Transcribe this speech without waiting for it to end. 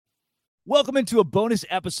Welcome into a bonus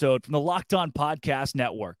episode from the Locked On Podcast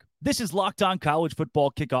Network. This is Locked On College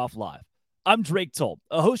Football Kickoff Live. I'm Drake Toll,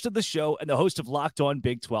 a host of the show and the host of Locked On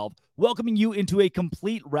Big 12, welcoming you into a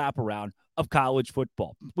complete wraparound of college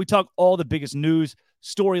football. We talk all the biggest news,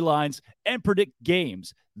 storylines, and predict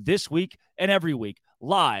games this week and every week,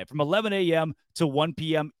 live from 11 a.m. to 1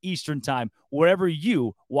 p.m. Eastern Time, wherever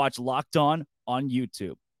you watch Locked On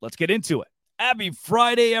YouTube. Let's get into it. Happy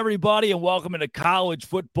Friday, everybody, and welcome into College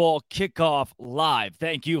Football Kickoff Live.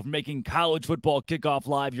 Thank you for making College Football Kickoff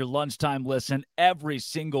Live your lunchtime listen every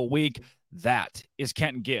single week. That is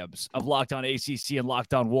Kenton Gibbs of Locked On ACC and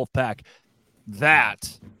Locked On Wolfpack.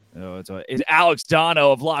 That is Alex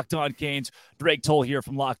Dono of Locked On Canes. Drake Toll here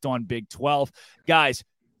from Locked On Big 12. Guys,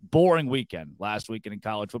 boring weekend last weekend in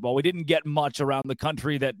college football. We didn't get much around the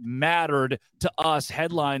country that mattered to us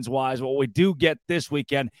headlines-wise. What we do get this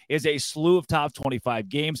weekend is a slew of top 25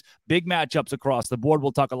 games, big matchups across the board.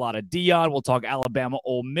 We'll talk a lot of Deion. We'll talk Alabama,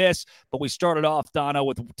 Ole Miss. But we started off, Donna,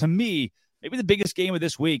 with, to me, maybe the biggest game of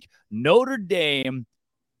this week, Notre Dame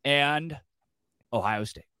and Ohio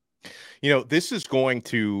State. You know, this is going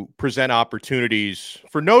to present opportunities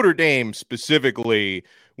for Notre Dame specifically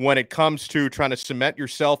when it comes to trying to cement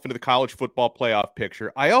yourself into the college football playoff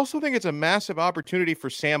picture. I also think it's a massive opportunity for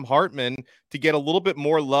Sam Hartman to get a little bit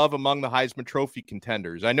more love among the Heisman Trophy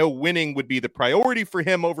contenders. I know winning would be the priority for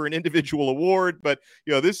him over an individual award, but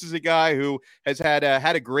you know, this is a guy who has had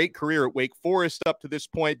a great career at Wake Forest up to this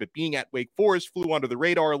point, but being at Wake Forest flew under the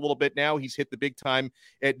radar a little bit. Now he's hit the big time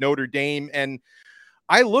at Notre Dame, and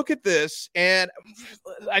I look at this, and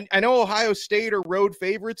I know Ohio State are road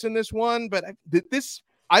favorites in this one, but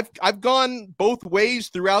I've gone both ways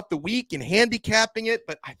throughout the week in handicapping it,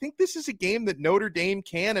 but I think this is a game that Notre Dame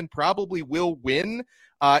can and probably will win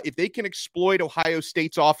if they can exploit Ohio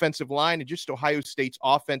State's offensive line and just Ohio State's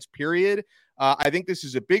offense, period. I think this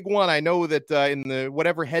is a big one. I know that in the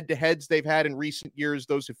whatever head-to-heads they've had in recent years,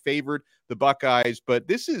 those have favored the Buckeyes. But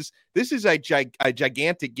this is a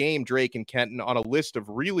gigantic game, Drake and Kenton, on a list of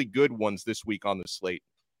really good ones this week on the slate.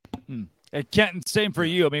 And Kenton, same for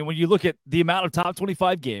you. I mean, when you look at the amount of top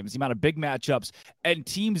 25 games, the amount of big matchups, and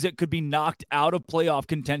teams that could be knocked out of playoff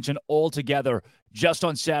contention altogether just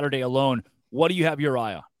on Saturday alone, what do you have your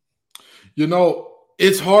eye on? You know,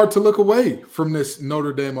 it's hard to look away from this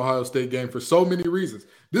Notre Dame-Ohio State game for so many reasons.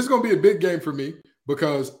 This is going to be a big game for me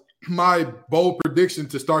because my bold prediction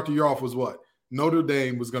to start the year off was what? Notre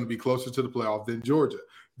Dame was going to be closer to the playoff than Georgia.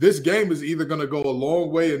 This game is either going to go a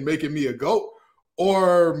long way in making me a GOAT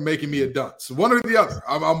or making me a dunce. One or the other.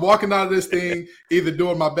 I'm walking out of this thing either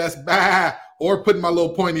doing my best or putting my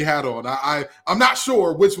little pointy hat on. I'm not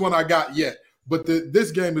sure which one I got yet, but this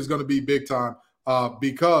game is going to be big time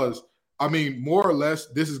because – I mean, more or less,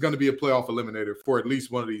 this is going to be a playoff eliminator for at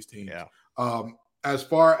least one of these teams. Yeah. As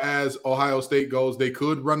far as Ohio State goes, they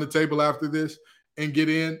could run the table after this and get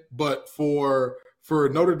in. But for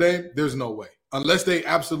Notre Dame, there's no way. Unless they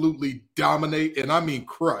absolutely dominate, and I mean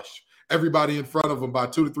crush everybody in front of them by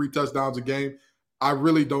 2 to 3 touchdowns a game, I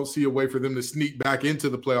really don't see a way for them to sneak back into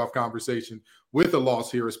the playoff conversation with a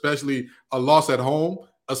loss here, especially a loss at home,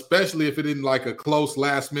 especially if it isn't like a close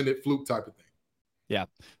last-minute fluke type of thing. Yeah.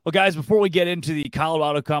 Well, guys, before we get into the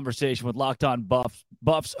Colorado conversation with Locked On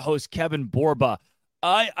Buffs host Kevin Borba,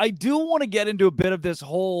 I do want to get into a bit of this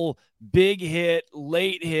whole big hit,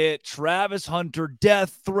 late hit, Travis Hunter,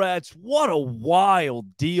 death threats. What a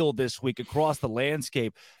wild deal this week across the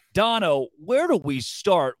landscape. Dono, where do we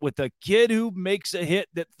start with a kid who makes a hit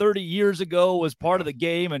that 30 years ago was part of the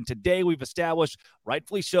game, and today we've established,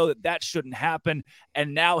 rightfully so, that shouldn't happen,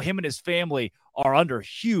 and now him and his family are under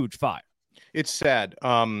huge fire? It's sad.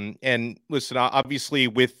 And listen, obviously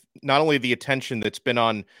with not only the attention that's been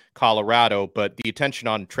on Colorado, but the attention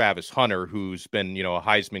on Travis Hunter, who's been, you know, a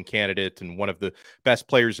Heisman candidate and one of the best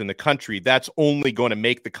players in the country, that's only going to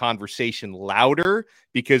make the conversation louder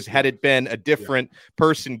because had it been a different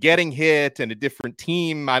person getting hit and a different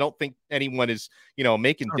team, I don't think anyone is, you know,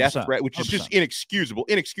 making death threat, which is just inexcusable.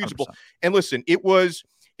 100%. And listen, it was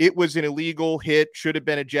an illegal hit, should have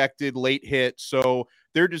been ejected, late hit. So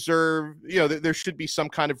there should be some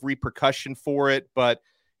kind of repercussion for it. But,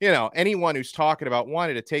 you know, anyone who's talking about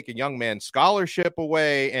wanting to take a young man's scholarship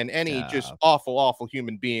away and any just awful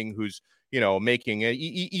human being who's, you know, making it,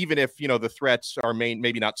 even if, you know, the threats are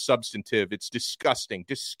maybe not substantive, it's disgusting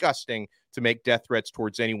to make death threats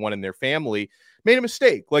towards anyone in their family, made a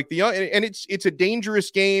mistake. Like and it's a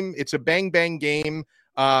dangerous game. It's a bang game.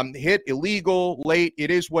 Hit, illegal, late.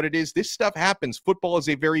 It is what it is. This stuff happens. Football is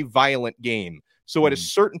a very violent game. So at a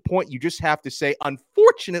certain point, you just have to say,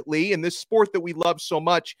 unfortunately, in this sport that we love so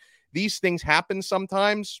much, these things happen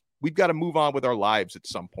sometimes. We've got to move on with our lives at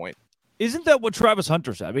some point. Isn't that what Travis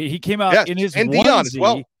Hunter said? I mean, he came out in his and onesie Deion as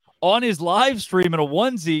well. On his live stream in a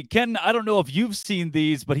onesie. Ken, I don't know if you've seen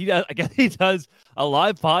these, but I guess he does a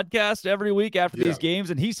live podcast every week after these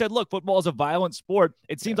games. And he said, look, football is a violent sport.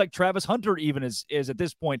 It seems like Travis Hunter even is at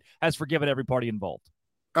this point has forgiven every party involved.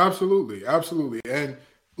 Absolutely. Absolutely. And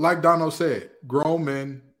like Dono said, grown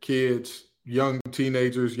men, kids, young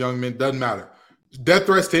teenagers, young men, doesn't matter. Death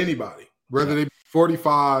threats to anybody, whether they be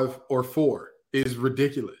 45 or 4, is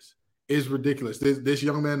ridiculous. This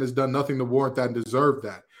young man has done nothing to warrant that and deserve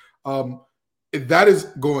that. That is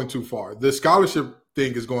going too far. The scholarship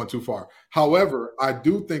thing is going too far. However, I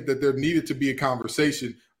do think that there needed to be a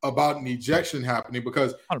conversation about an ejection happening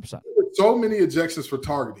because 100%. there were so many ejections for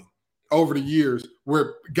targeting over the years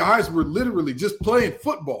where guys were literally just playing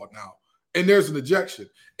football now, and there's an ejection.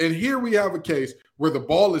 And here we have a case where the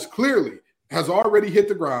ball has already hit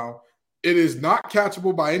the ground. It is not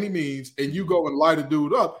catchable by any means, and you go and light a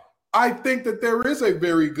dude up. I think that there is a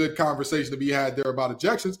very good conversation to be had there about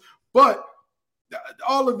ejections, but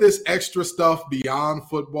all of this extra stuff beyond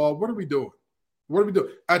football, what are we doing?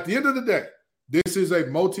 At the end of the day, this is a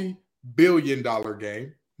multi-billion-dollar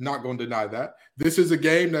game. Not going to deny that. This is a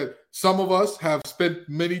game that some of us have spent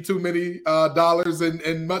too many dollars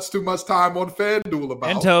and much too much time on FanDuel about.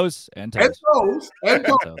 And toes. You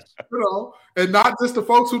know, and not just the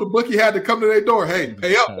folks who the bookie had to come to their door. Hey,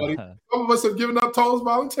 pay up, buddy. Some of us have given up toes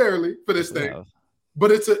voluntarily for this thing. But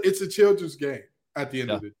it's a children's game at the end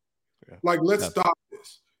of it. Like, let's stop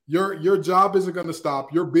this. Your job isn't going to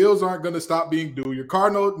stop. Your bills aren't going to stop being due. Your car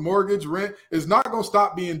note, mortgage, rent is not going to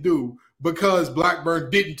stop being due because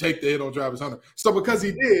Blackburn didn't take the hit on Travis Hunter. So because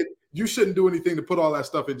he did, you shouldn't do anything to put all that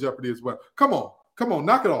stuff in jeopardy as well. Come on,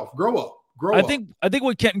 knock it off. Grow up. I think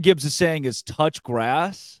what Kenton Gibbs is saying is touch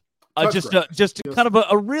grass. Kind of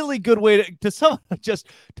a really good way to just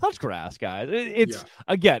touch grass, guys. It's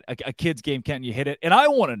again a kid's game. Kenton, you hit it, and I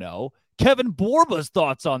want to know Kevin Borba's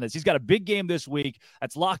thoughts on this. He's got a big game this week.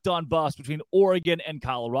 That's Locked On Buffs between Oregon and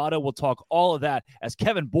Colorado. We'll talk all of that as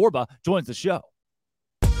Kevin Borba joins the show.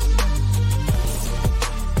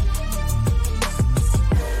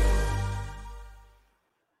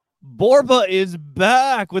 Borba is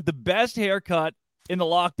back with the best haircut in the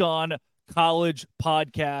Locked On College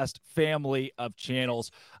podcast family of channels.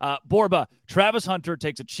 Borba, Travis Hunter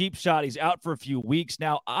takes a cheap shot. He's out for a few weeks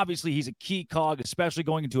now. Obviously, he's a key cog, especially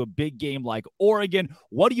going into a big game like Oregon.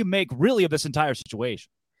 What do you make really of this entire situation?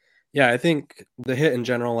 Yeah, I think the hit in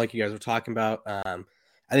general, like you guys were talking about, I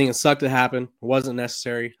think it sucked to happen. It wasn't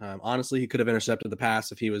necessary. Honestly, he could have intercepted the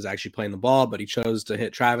pass if he was actually playing the ball, but he chose to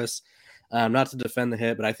hit Travis. Not to defend the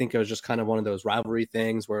hit, but I think it was just kind of one of those rivalry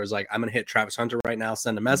things where it was like, I'm going to hit Travis Hunter right now,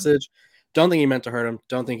 send a message. Don't think he meant to hurt him.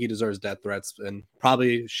 Don't think he deserves death threats, and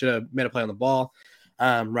probably should have made a play on the ball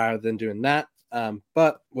rather than doing that.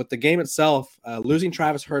 But with the game itself, losing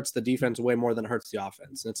Travis hurts the defense way more than it hurts the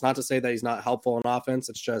offense. And it's not to say that he's not helpful on offense.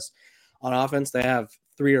 It's just on offense, they have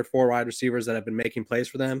 3 or 4 wide receivers that have been making plays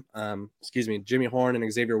for them. Jimmy Horn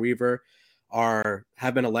and Xavier Weaver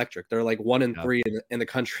have been electric. They're like 1 and 3 in the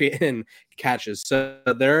country in catches. So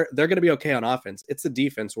they're going to be okay on offense. It's the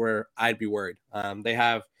defense where I'd be worried. They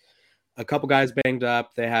have a couple guys banged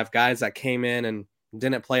up. They have guys that came in and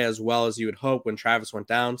didn't play as well as you would hope when Travis went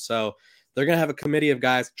down. So they're going to have a committee of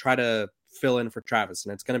guys to try to fill in for Travis,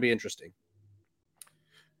 and it's going to be interesting.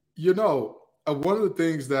 You know, one of the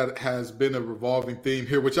things that has been a revolving theme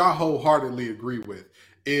here, which I wholeheartedly agree with,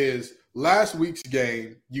 is last week's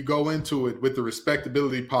game, you go into it with the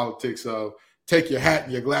respectability politics of take your hat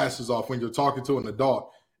and your glasses off when you're talking to an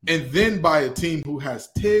adult, and then by a team who has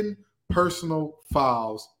 10 personal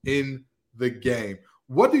fouls in the game.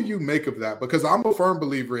 What do you make of that? Because I'm a firm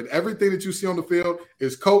believer in everything that you see on the field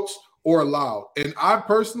is coached or allowed. And I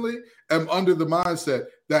personally am under the mindset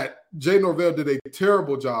that Jay Norvell did a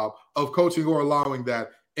terrible job of coaching or allowing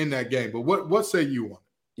that in that game. But what say you on it?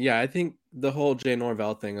 Yeah, I think the whole Jay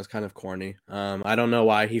Norvell thing is kind of corny. I don't know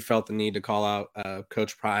why he felt the need to call out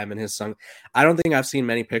Coach Prime and his son. I don't think I've seen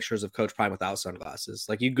many pictures of Coach Prime without sunglasses.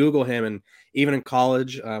 Like, you Google him, and even in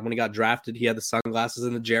college, when he got drafted, he had the sunglasses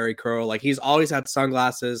and the Jerry curl. Like, he's always had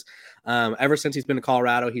sunglasses. Ever since he's been to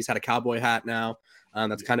Colorado, he's had a cowboy hat now.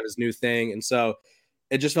 That's kind of his new thing. And so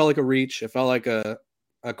it just felt like a reach. It felt like a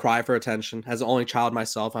cry for attention. As the only child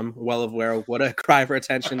myself, I'm well aware of what a cry for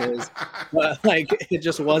attention is, but like, it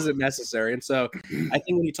just wasn't necessary. And so I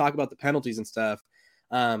think when you talk about the penalties and stuff,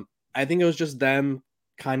 I think it was just them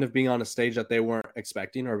kind of being on a stage that they weren't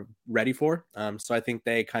expecting or ready for. So I think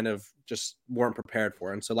they kind of just weren't prepared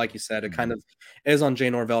for. And so, like you said, it kind of is on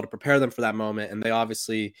Jay Norvell to prepare them for that moment. And they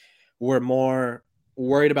obviously were more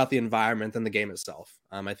worried about the environment than the game itself.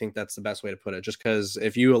 I think that's the best way to put it. Just because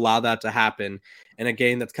if you allow that to happen in a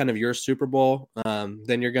game that's kind of your Super Bowl,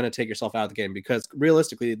 then you're going to take yourself out of the game, because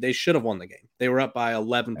realistically, they should have won the game. They were up by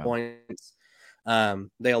 11 points.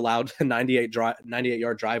 They allowed a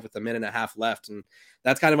 98-yard drive with a minute and a half left, and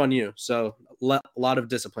that's kind of on you. So a lot of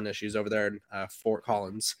discipline issues over there in Fort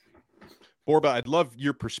Collins. Borba, I'd love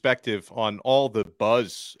your perspective on all the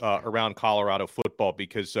buzz around Colorado football,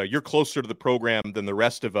 because you're closer to the program than the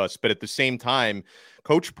rest of us. But at the same time,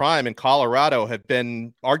 Coach Prime in Colorado have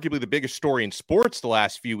been arguably the biggest story in sports the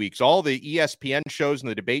last few weeks. All the ESPN shows and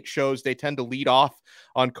the debate shows, they tend to lead off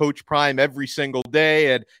on Coach Prime every single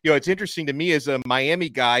day. And, it's interesting to me as a Miami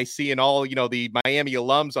guy seeing all, the Miami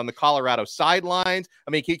alums on the Colorado sidelines.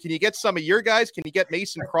 I mean, can you get some of your guys? Can you get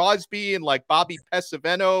Mason Crosby and like Bobby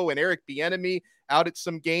Pesavento and Eric Bieniemy out at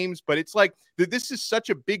some games? But it's like, this is such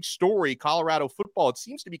a big story, Colorado football. It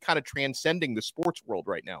seems to be kind of transcending the sports world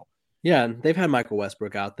right now. Yeah, and they've had Michael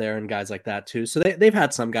Westbrook out there and guys like that too. So they've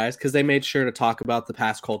had some guys, because they made sure to talk about the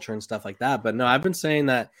past culture and stuff like that. But no, I've been saying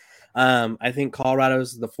that I think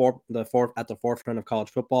Colorado's at the forefront of college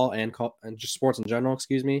football and just sports in general,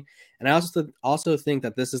 excuse me. And I also think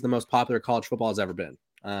that this is the most popular college football has ever been.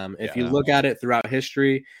 If you look at it throughout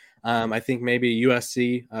history, I think maybe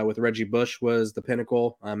USC with Reggie Bush was the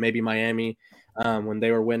pinnacle, maybe Miami when they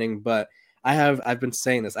were winning. But I've been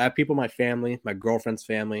saying this. I have people in my family, my girlfriend's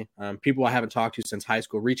family, people I haven't talked to since high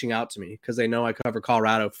school reaching out to me because they know I cover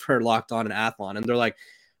Colorado for Locked On and Athlon. And they're like,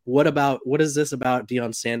 what is this about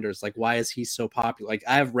Deion Sanders? Like, why is he so popular? Like,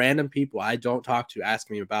 I have random people I don't talk to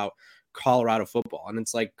asking me about Colorado football. And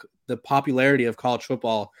it's like the popularity of college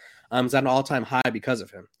football is at an all-time high because of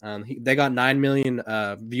him. They got 9 million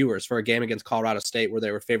viewers for a game against Colorado State where they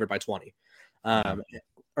were favored by 20.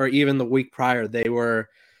 Or even the week prior, they were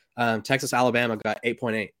Texas, Alabama got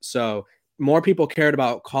 8.8. So more people cared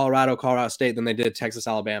about Colorado State than they did Texas,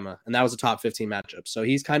 Alabama. And that was a top 15 matchup. So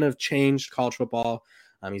he's kind of changed college football.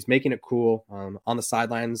 He's making it cool. On the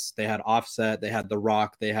sidelines, they had Offset, they had The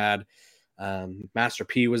Rock, they had Master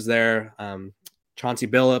P was there. Chauncey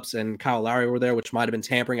Billups and Kyle Lowry were there, which might have been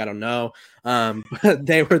tampering. I don't know. But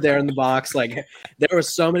they were there in the box. Like, there were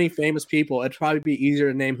so many famous people. It'd probably be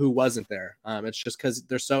easier to name who wasn't there. It's just because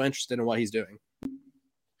they're so interested in what he's doing.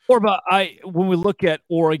 Orba, when we look at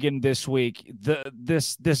Oregon this week,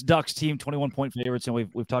 this Ducks team, 21-point favorites, and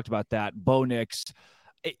we've talked about that. Bo Nix,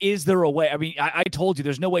 is there a way? I mean, I told you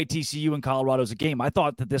there's no way TCU and Colorado's a game. I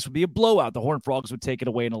thought that this would be a blowout. The Horned Frogs would take it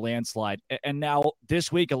away in a landslide. And now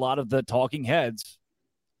this week, a lot of the talking heads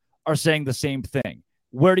are saying the same thing.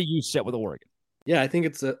 Where do you sit with Oregon? Yeah, I think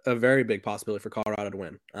it's a very big possibility for Colorado to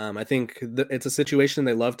win. I think it's a situation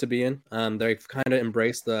they love to be in. They've kind of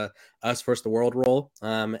embraced the us versus the world role.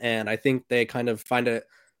 And I think they kind of find it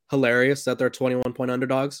hilarious that they're 21-point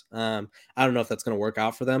underdogs. I don't know if that's going to work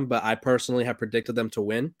out for them, but I personally have predicted them to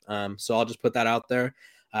win. So I'll just put that out there.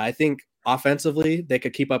 I think offensively, they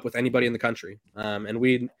could keep up with anybody in the country.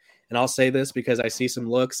 And I'll say this because I see some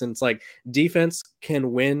looks, and it's like defense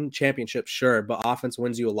can win championships, sure, but offense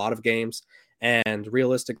wins you a lot of games. And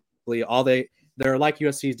realistically, they're like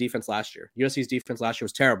USC's defense last year. USC's defense last year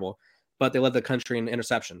was terrible, but they led the country in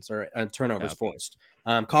interceptions or turnovers forced.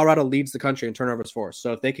 Colorado leads the country in turnovers forced.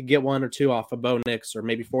 So if they could get one or two off of Bo Nix or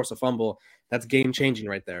maybe force a fumble, that's game-changing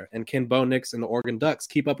right there. And can Bo Nix and the Oregon Ducks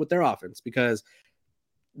keep up with their offense? Because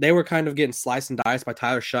they were kind of getting sliced and diced by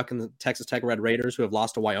Tyler Shuck and the Texas Tech Red Raiders, who have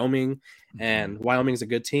lost to Wyoming. And Wyoming's a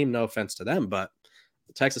good team, no offense to them, but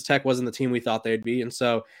Texas Tech wasn't the team we thought they'd be. And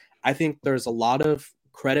so I think there's a lot of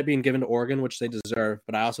credit being given to Oregon, which they deserve,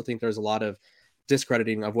 but I also think there's a lot of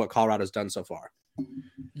discrediting of what Colorado's done so far.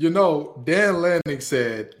 You know, Dan Lanning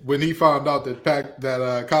said when he found out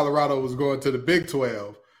that Colorado was going to the Big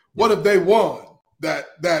 12, what if they won?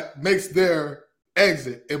 That makes their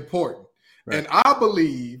exit important. Right. And I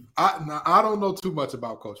believe I don't know too much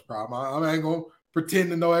about Coach Prime. I ain't gonna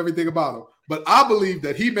pretend to know everything about him, but I believe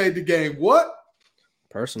that he made the game what?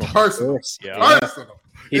 Personal. Yeah. Personal.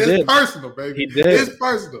 It's personal, baby. He did. It's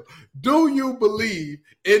personal. Do you believe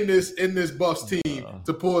in this Buffs team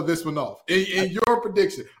to pull this one off? In your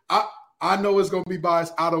prediction, I know it's going to be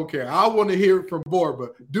biased. I don't care. I want to hear it from Borba.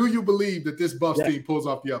 Do you believe that this Buffs team pulls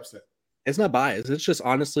off the upset? It's not biased. It's just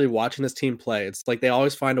honestly watching this team play. It's like they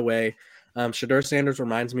always find a way. Shedeur Sanders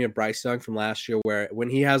reminds me of Bryce Young from last year, where when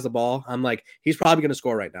he has the ball, I'm like, he's probably going to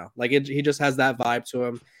score right now. Like he just has that vibe to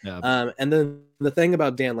him. Yeah. And then the thing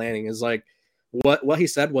about Dan Lanning is like, what he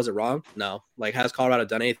said, was it wrong? No. Like, has Colorado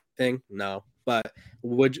done anything? No. But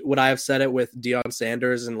would I have said it with Deion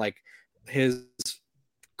Sanders and like his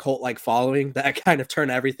cult-like following that kind of turn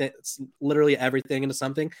literally everything into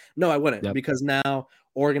something? No, I wouldn't, Yep. because now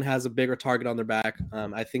Oregon has a bigger target on their back.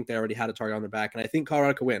 I think they already had a target on their back, and I think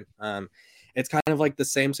Colorado could win. It's kind of like the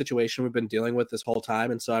same situation we've been dealing with this whole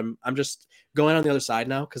time, and so I'm just going on the other side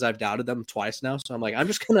now because I've doubted them twice now. So I'm like, I'm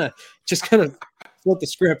just gonna flip the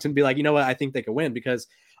script and be like, you know what, I think they could win, because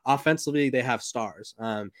offensively they have stars.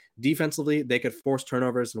 Defensively, they could force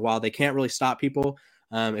turnovers, and while they can't really stop people,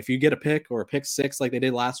 if you get a pick or a pick six like they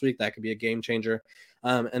did last week, that could be a game changer.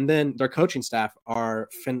 And then their coaching staff are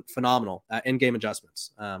phenomenal at in-game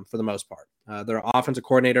adjustments for the most part. Their offensive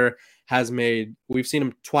coordinator we've seen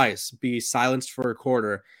him twice be silenced for a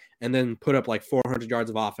quarter and then put up like 400 yards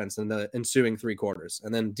of offense in the ensuing 3 quarters.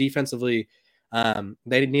 And then defensively,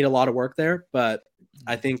 they need a lot of work there, but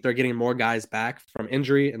I think they're getting more guys back from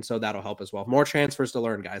injury, and so that'll help as well. More transfers to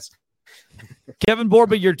learn, guys. Kevin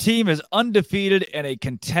Borba, your team is undefeated and a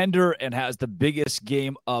contender and has the biggest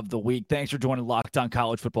game of the week. Thanks for joining Locked On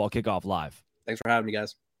College Football Kickoff Live. Thanks for having me,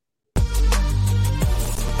 guys.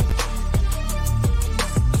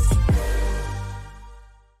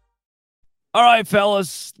 All right,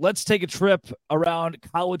 fellas, let's take a trip around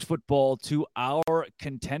college football to our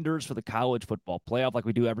contenders for the college football playoff like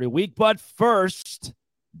we do every week. But first,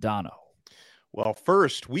 Dono. Well,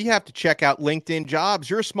 first, we have to check out LinkedIn Jobs.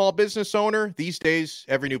 You're a small business owner. These days,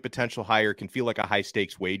 every new potential hire can feel like a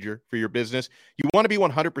high-stakes wager for your business. You want to be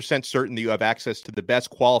 100% certain that you have access to the best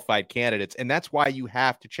qualified candidates, and that's why you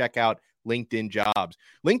have to check out LinkedIn Jobs.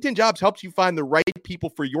 LinkedIn Jobs helps you find the right people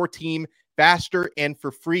for your team faster and for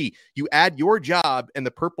free. You add your job and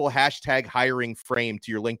the purple hashtag hiring frame to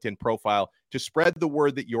your LinkedIn profile to spread the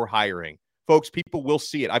word that you're hiring. Folks, people will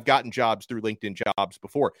see it. I've gotten jobs through LinkedIn Jobs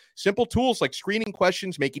before. Simple tools like screening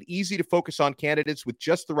questions make it easy to focus on candidates with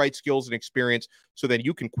just the right skills and experience so that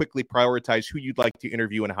you can quickly prioritize who you'd like to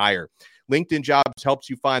interview and hire. LinkedIn Jobs helps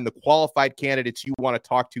you find the qualified candidates you want to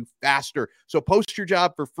talk to faster. So post your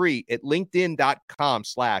job for free at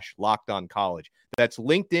linkedin.com/lockedoncollege. That's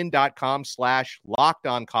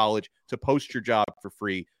linkedin.com/lockedoncollege to post your job for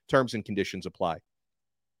free. Terms and conditions apply.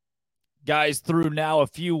 Guys, through now a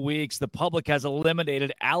few weeks, the public has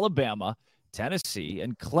eliminated Alabama, Tennessee,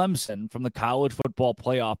 and Clemson from the college football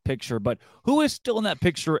playoff picture. But who is still in that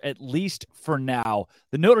picture, at least for now?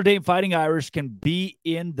 The Notre Dame Fighting Irish can be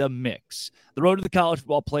in the mix. The road to the college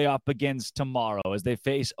football playoff begins tomorrow as they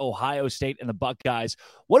face Ohio State and the Buckeyes.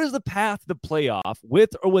 What is the path to the playoff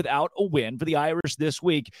with or without a win for the Irish this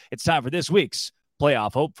week? It's time for this week's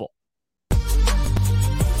Playoff Hopeful.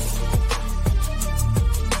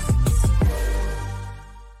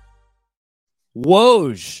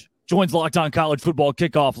 Woj joins Locked On College Football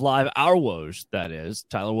Kickoff Live. Our Woj, that is.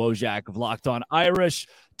 Tyler Wojak of Locked On Irish.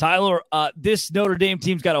 Tyler, this Notre Dame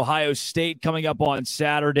team's got Ohio State coming up on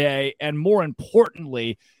Saturday, and more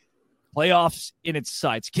importantly, playoffs in its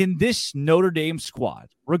sights. Can this Notre Dame squad,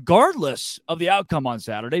 regardless of the outcome on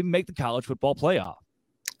Saturday, make the college football playoff?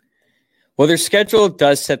 Well, their schedule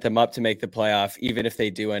does set them up to make the playoff, even if they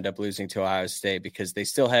do end up losing to Ohio State, because they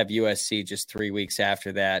still have USC just 3 weeks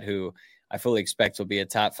after that, who I fully expect will be a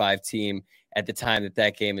top 5 team at the time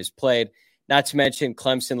that game is played. Not to mention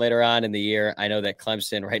Clemson later on in the year. I know that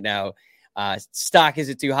Clemson right now, stock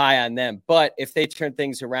isn't too high on them. But if they turn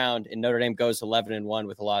things around and Notre Dame goes 11-1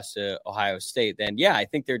 with a loss to Ohio State, then yeah, I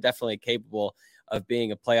think they're definitely capable of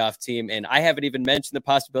being a playoff team. And I haven't even mentioned the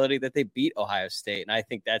possibility that they beat Ohio State. And I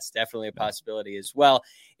think that's definitely a possibility as well.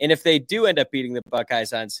 And if they do end up beating the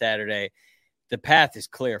Buckeyes on Saturday, the path is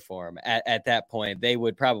clear for them. At that point, they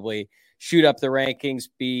would probably shoot up the rankings,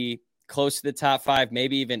 be close to the top 5,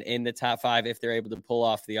 maybe even in the top 5 if they're able to pull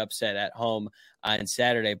off the upset at home on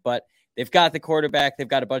Saturday. But they've got the quarterback. They've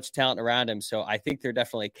got a bunch of talent around him. So I think they're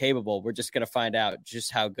definitely capable. We're just going to find out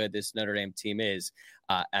just how good this Notre Dame team is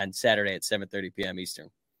on Saturday at 7:30 p.m.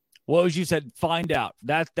 Eastern. Well, as you said, find out.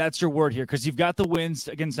 That's your word here, because you've got the wins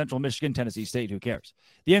against Central Michigan, Tennessee State. Who cares?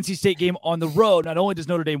 The NC State game on the road, not only does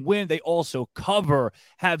Notre Dame win, they also cover.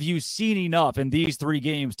 Have you seen enough in these 3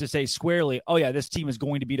 games to say squarely, oh, yeah, this team is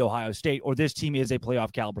going to beat Ohio State, or this team is a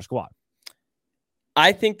playoff caliber squad?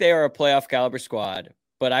 I think they are a playoff caliber squad,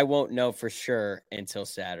 but I won't know for sure until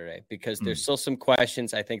Saturday, because there's still some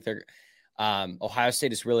questions. I think they're Ohio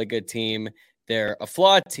State is a really good team. They're a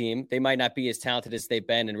flawed team. They might not be as talented as they've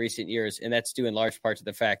been in recent years, and that's due in large part to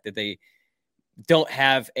the fact that they don't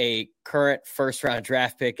have a current first-round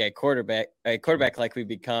draft pick at quarterback like we've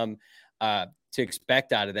become to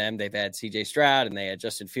expect out of them. They've had C.J. Stroud, and they had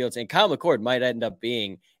Justin Fields, and Kyle McCord might end up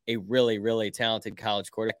being a really, really talented college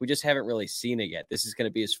quarterback. We just haven't really seen it yet. This is going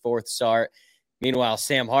to be his 4th start. Meanwhile,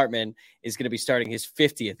 Sam Hartman is going to be starting his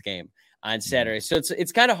 50th game on Saturday. So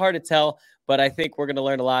it's kind of hard to tell, but I think we're going to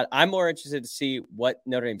learn a lot. I'm more interested to see what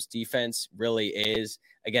Notre Dame's defense really is.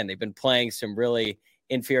 Again, they've been playing some really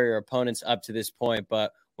inferior opponents up to this point,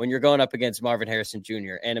 but when you're going up against Marvin Harrison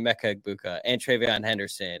Jr. and Emeka Egbuka and Travion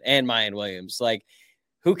Henderson and Mayan Williams, like,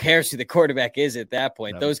 who cares who the quarterback is at that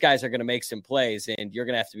point? Those guys are going to make some plays, and you're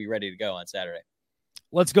going to have to be ready to go on Saturday.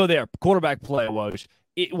 Let's go there. Quarterback play, Woj.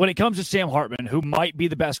 When it comes to Sam Hartman, who might be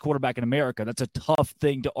the best quarterback in America, that's a tough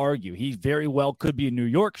thing to argue. He very well could be in New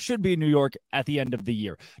York, should be in New York at the end of the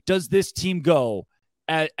year. Does this team go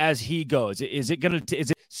as he goes? Is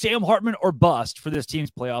it Sam Hartman or bust for this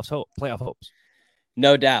team's playoff hopes?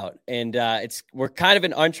 No doubt. And we're kind of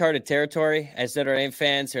in uncharted territory as Notre Dame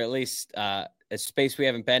fans, or at least a space we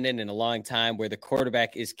haven't been in a long time, where the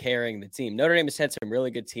quarterback is carrying the team. Notre Dame has had some really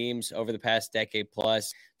good teams over the past decade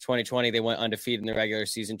plus. 2020, they went undefeated in the regular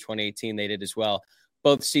season. 2018, they did as well.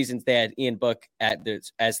 Both seasons, they had Ian Book as their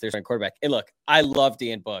starting quarterback. And look, I loved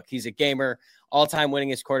Ian Book. He's a gamer, all-time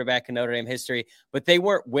winningest quarterback in Notre Dame history. But they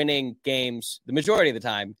weren't winning games the majority of the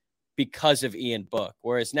time because of Ian Book,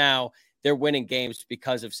 whereas now they're winning games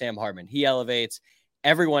because of Sam Hartman. He elevates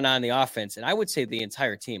everyone on the offense, and I would say the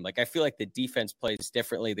entire team. Like, I feel like the defense plays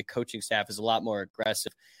differently. The coaching staff is a lot more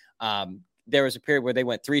aggressive. There was a period where they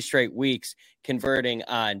went 3 straight weeks converting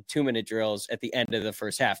on 2-minute drills at the end of the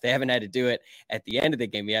first half. They haven't had to do it at the end of the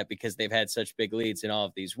game yet because they've had such big leads in all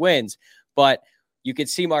of these wins. But you could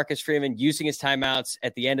see Marcus Freeman using his timeouts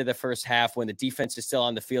at the end of the first half when the defense is still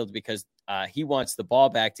on the field, because he wants the ball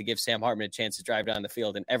back to give Sam Hartman a chance to drive down the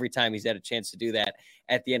field. And every time he's had a chance to do that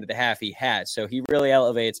at the end of the half, he has. So he really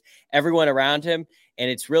elevates everyone around him. And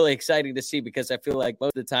it's really exciting to see, because I feel like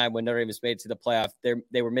most of the time when Notre Dame has made it to the playoff,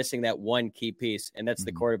 they were missing that one key piece, and that's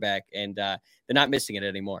the quarterback. And they're not missing it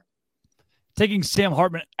anymore. Taking Sam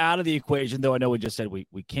Hartman out of the equation, though I know we just said we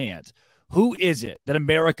can't. Who is it that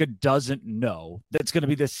America doesn't know that's going to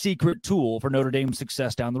be the secret tool for Notre Dame's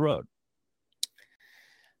success down the road?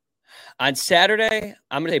 On Saturday,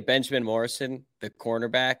 I'm going to say Benjamin Morrison, the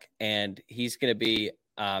cornerback, and he's going to be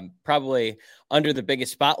probably under the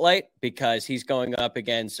biggest spotlight because he's going up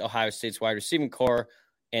against Ohio State's wide receiving core,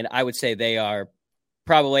 and I would say they are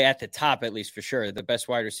probably at the top, at least for sure, the best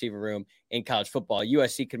wide receiver room in college football.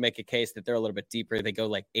 USC could make a case that they're a little bit deeper. They go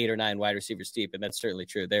like 8 or 9 wide receivers deep, and that's certainly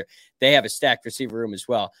true. They have a stacked receiver room as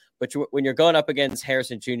well. But when you're going up against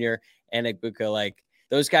Harrison Jr. and Egbuka, like,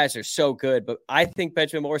 those guys are so good. But I think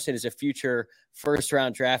Benjamin Morrison is a future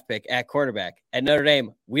first-round draft pick at quarterback. At Notre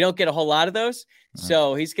Dame, we don't get a whole lot of those.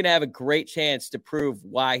 So he's going to have a great chance to prove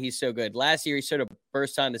why he's so good. Last year, he sort of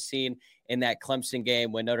burst on the scene in that Clemson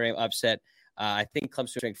game when Notre Dame upset I think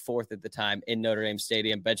Clemson was ranked 4th at the time in Notre Dame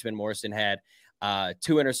Stadium. Benjamin Morrison had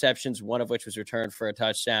 2 interceptions, one of which was returned for a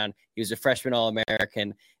touchdown. He was a freshman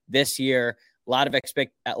All-American this year. A lot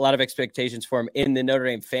of expectations for him in the Notre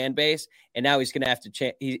Dame fan base, and now he's going to have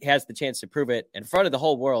to. He has the chance to prove it in front of the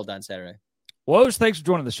whole world on Saturday. Woj, thanks for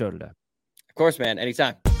joining the show today. Of course, man.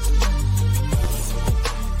 Anytime.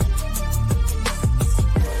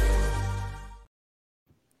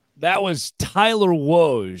 That was Tyler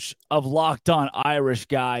Woj of Locked On Irish,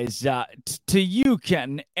 guys. To you,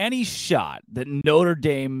 Kenton, any shot that Notre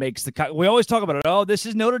Dame makes the cut? We always talk about it. Oh, this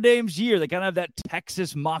is Notre Dame's year. They kind of have that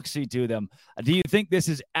Texas moxie to them. Do you think this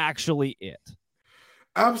is actually it?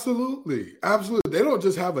 Absolutely. Absolutely. They don't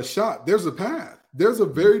just have a shot. There's a path. There's a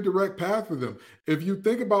very direct path for them. If you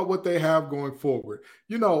think about what they have going forward,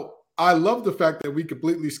 I love the fact that we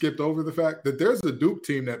completely skipped over the fact that there's a Duke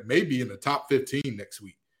team that may be in the top 15 next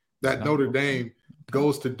week. That Notre Dame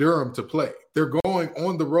goes to Durham to play. They're going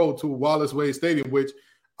on the road to Wallace Wade Stadium, which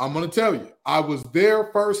I'm going to tell you, I was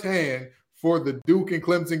there firsthand for the Duke and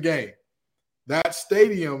Clemson game. That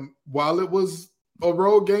stadium, while it was a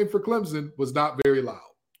road game for Clemson, was not very loud.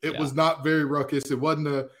 It was not very ruckus. It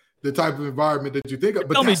wasn't the type of environment that you think of.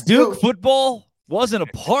 But tell me, Duke football wasn't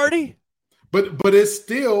a party? But it's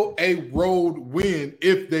still a road win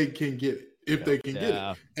if they can get it. If they can get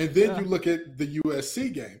it. And then you look at the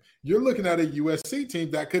USC game. You're looking at a USC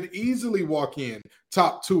team that could easily walk in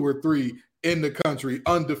top 2 or 3 in the country,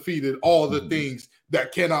 undefeated, all the things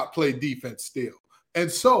that cannot play defense still.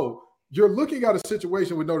 And so you're looking at a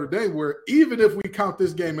situation with Notre Dame where even if we count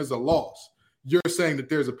this game as a loss, you're saying that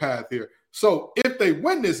there's a path here. So if they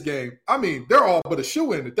win this game, I mean, they're all but a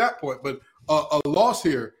shoo-in at that point. But a loss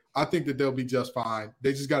here, I think that they'll be just fine.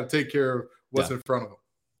 They just got to take care of what's in front of them.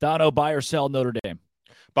 Dono, buy or sell Notre Dame?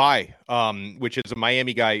 Buy, which is a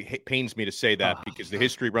Miami guy, pains me to say that because the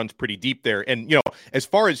history runs pretty deep there. And, as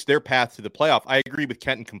far as their path to the playoff, I agree with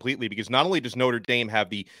Kenton completely because not only does Notre Dame have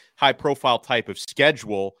the high-profile type of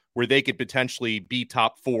schedule where they could potentially be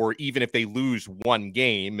top 4, even if they lose one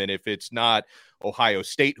game. And if it's not Ohio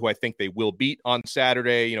State, who I think they will beat on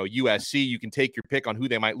Saturday, USC, you can take your pick on who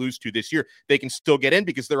they might lose to this year. They can still get in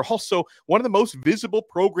because they're also one of the most visible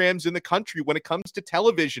programs in the country when it comes to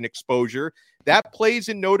television exposure. That plays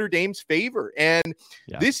in Notre Dame's favor. And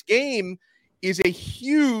this game is a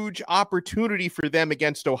huge opportunity for them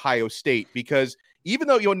against Ohio State, because even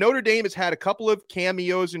though Notre Dame has had a couple of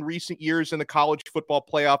cameos in recent years in the college football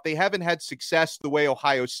playoff, they haven't had success the way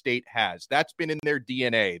Ohio State has. That's been in their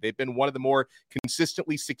DNA. They've been one of the more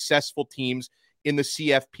consistently successful teams in the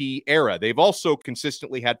CFP era. They've also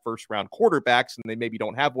consistently had first-round quarterbacks, and they maybe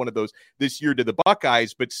don't have one of those this year to the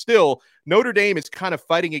Buckeyes, but still, Notre Dame is kind of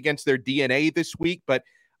fighting against their DNA this week, but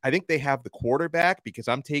I think they have the quarterback, because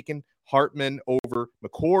I'm taking Hartman over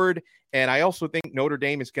McCord. And I also think Notre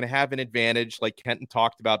Dame is going to have an advantage, like Kenton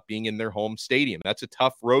talked about, being in their home stadium. That's a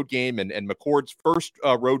tough road game. And McCord's first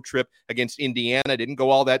road trip against Indiana didn't go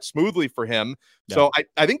all that smoothly for him. No. So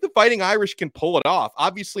I think the Fighting Irish can pull it off.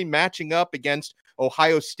 Obviously, matching up against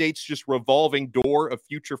Ohio State's just revolving door of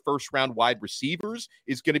future first-round wide receivers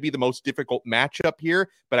is going to be the most difficult matchup here.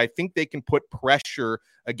 But I think they can put pressure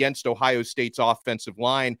against Ohio State's offensive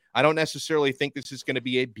line. I don't necessarily think this is going to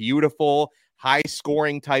be a beautiful,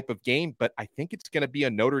 high-scoring type of game, but I think it's going to be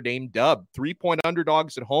a Notre Dame dub. 3-point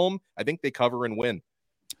underdogs at home. I think they cover and win.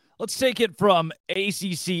 Let's take it from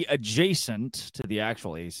ACC adjacent to the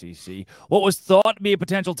actual ACC. What was thought to be a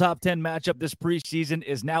potential top 10 matchup this preseason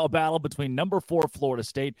is now a battle between number 4 Florida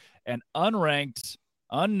State and unranked,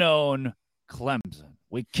 unknown Clemson.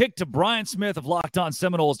 We kick to Brian Smith of Locked On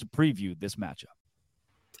Seminoles to preview this matchup.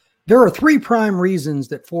 There are 3 prime reasons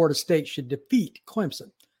that Florida State should defeat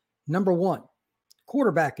Clemson. Number 1,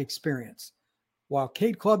 quarterback experience. While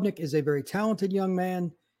Cade Klubnik is a very talented young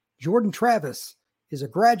man, Jordan Travis is a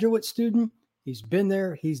graduate student. He's been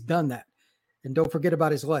there. He's done that. And don't forget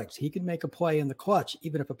about his legs. He can make a play in the clutch,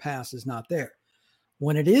 even if a pass is not there.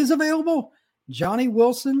 When it is available, Johnny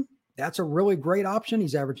Wilson, that's a really great option.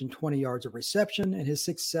 He's averaging 20 yards of reception, and his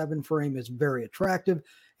 6'7" frame is very attractive.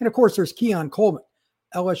 And, of course, there's Keon Coleman.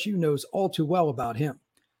 LSU knows all too well about him.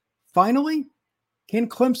 Finally, can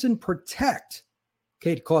Clemson protect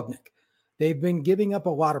Cade Klubnik? They've been giving up a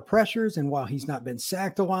lot of pressures, and while he's not been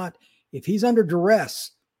sacked a lot, if he's under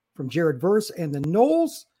duress from Jared Verse and the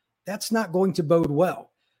Noles, that's not going to bode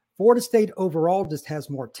well. Florida State overall just has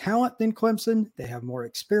more talent than Clemson. They have more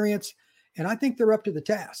experience, and I think they're up to the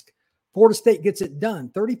task. Florida State gets it done,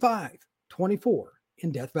 35-24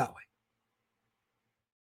 in Death Valley.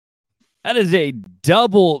 That is a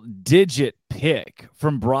double-digit pick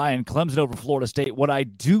from Brian. Clemson over Florida State. What I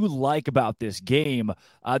do like about this game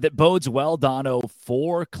that bodes well, Dono,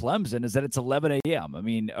 for Clemson is that it's 11 a.m. I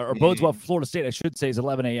mean, or bodes well for Florida State, I should say, is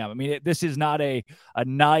 11 a.m. I mean, this is not a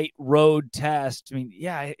night road test. I mean,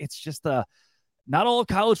 yeah, it's just not all of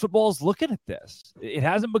college football is looking at this. It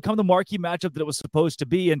hasn't become the marquee matchup that it was supposed to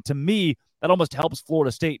be, and to me, that almost helps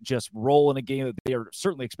Florida State just roll in a game that they are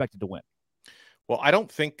certainly expected to win. Well, I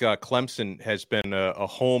don't think Clemson has been a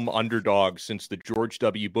home underdog since the George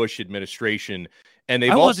W. Bush administration. And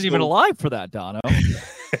I wasn't even alive for that, Dono.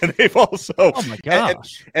 And they've also, oh my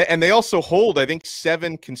gosh. And they also hold, I think,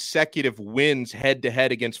 7 consecutive wins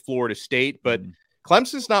head-to-head against Florida State. But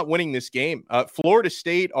Clemson's not winning this game. Florida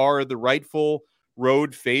State are the rightful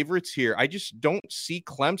road favorites here. I just don't see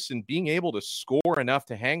Clemson being able to score enough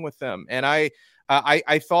to hang with them. And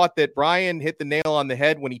I thought that Brian hit the nail on the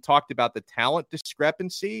head when he talked about the talent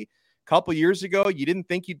discrepancy a couple years ago. You didn't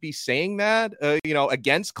think you'd be saying that,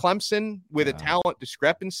 against Clemson with a talent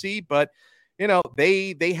discrepancy, but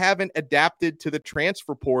they haven't adapted to the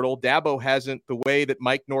transfer portal. Dabo hasn't, the way that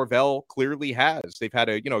Mike Norvell clearly has. They've had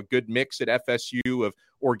a good mix at FSU of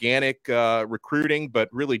organic recruiting, but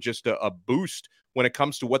really just a boost when it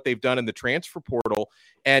comes to what they've done in the transfer portal.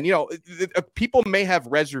 And, people may have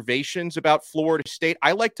reservations about Florida State.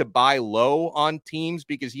 I like to buy low on teams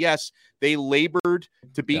because, yes, they labored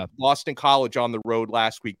to beat Boston College on the road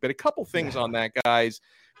last week. But a couple things on that, guys.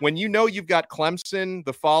 When you've got Clemson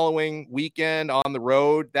the following weekend on the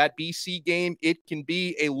road, that BC game, it can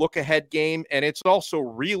be a look-ahead game, and it's also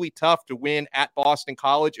really tough to win at Boston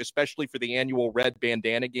College, especially for the annual red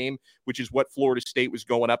bandana game, which is what Florida State was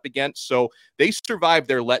going up against. So they survived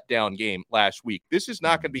their letdown game last week. This is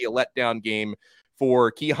not going to be a letdown game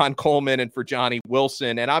for Keon Coleman and for Johnny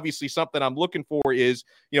Wilson. And obviously something I'm looking for is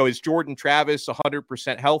Jordan Travis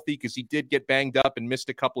 100% healthy? Because he did get banged up and missed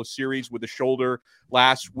a couple of series with a shoulder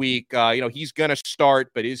last week. He's going to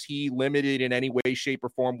start, but is he limited in any way, shape, or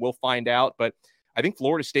form? We'll find out. But I think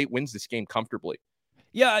Florida State wins this game comfortably.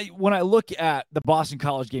 Yeah, when I look at the Boston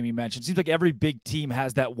College game you mentioned, it seems like every big team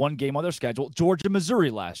has that one game on their schedule. Georgia,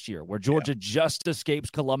 Missouri last year, where Georgia just escapes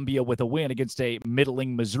Columbia with a win against a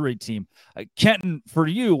middling Missouri team. Kenton, for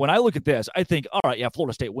you, when I look at this, I think, all right, yeah,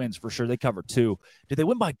 Florida State wins for sure. They cover 2. Did they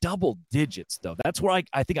win by double digits, though? That's where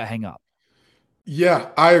I think I hang up. Yeah,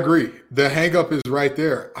 I agree. The hang up is right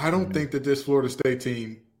there. I don't think that this Florida State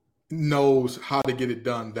team knows how to get it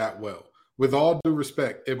done that well. With all due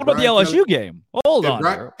respect. What about the LSU game? Hold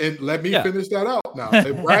on. And let me finish that out now.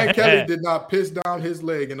 If Brian Kelly did not piss down his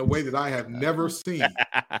leg in a way that I have never seen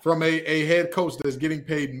from a head coach that's getting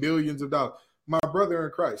paid millions of dollars, my brother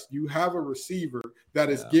in Christ, you have a receiver that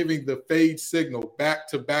is giving the fade signal back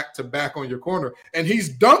to back to back on your corner, and he's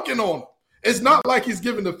dunking on him. It's not like he's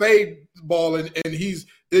giving the fade ball and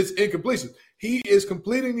it's incompletion. He is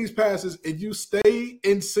completing these passes, and you stay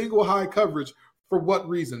in single high coverage for what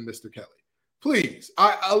reason, Mr. Kelly? Please,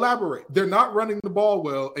 I elaborate. They're not running the ball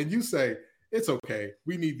well, and you say, it's okay.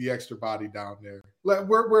 We need the extra body down there.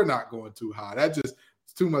 We're not going too high. That just is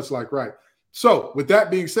too much like right. So with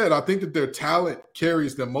that being said, I think that their talent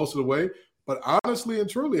carries them most of the way. But honestly and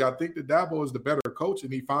truly, I think that Dabo is the better coach,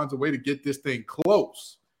 and he finds a way to get this thing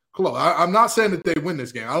close. I'm not saying that they win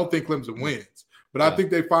this game. I don't think Clemson wins. But I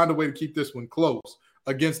think they find a way to keep this one close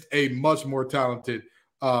against a much more talented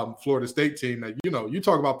Florida State team that, you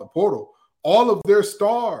talk about the portal. All of their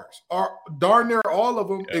stars are darn near all of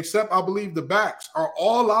them, except I believe the backs are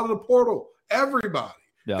all out of the portal. Everybody.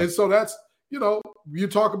 Yeah. And so that's, you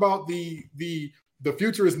talk about the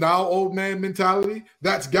future is now old man mentality.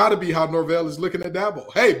 That's got to be how Norvell is looking at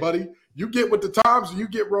Dabo. Hey, buddy, you get with the times and you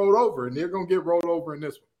get rolled over, and they're going to get rolled over in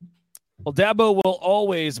this one. Well, Dabo will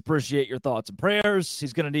always appreciate your thoughts and prayers.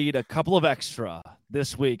 He's going to need a couple of extra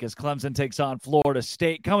this week as Clemson takes on Florida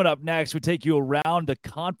State. Coming up next, we take you around the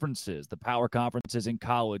conferences, the power conferences in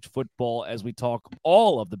college football, as we talk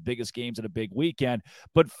all of the biggest games in a big weekend.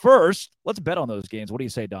 But first, let's bet on those games. What do you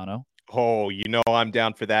say, Dono? Oh, I'm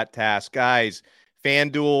down for that task. Guys,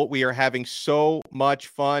 FanDuel, we are having so much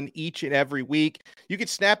fun each and every week. You can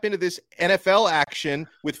snap into this NFL action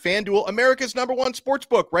with FanDuel, America's #1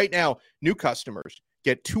 sportsbook. Right now, new customers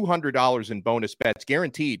get $200 in bonus bets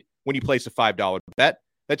guaranteed when you place a $5 bet.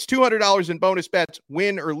 That's $200 in bonus bets,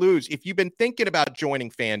 win or lose. If you've been thinking about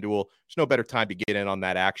joining FanDuel, there's no better time to get in on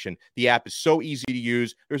that action. The app is so easy to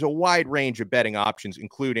use. There's a wide range of betting options,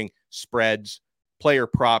 including spreads, player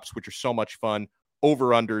props, which are so much fun,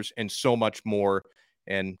 over-unders, and so much more,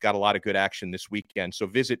 and got a lot of good action this weekend. So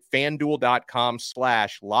visit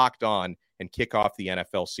FanDuel.com/lockedon and kick off the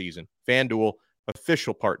NFL season. FanDuel,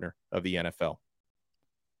 official partner of the NFL.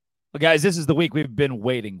 Well, guys, this is the week we've been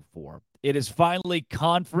waiting for. It is finally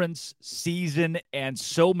conference season and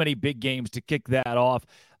so many big games to kick that off.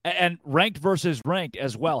 And ranked versus ranked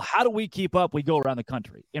as well. How do we keep up? We go around the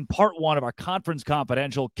country. In part one of our Conference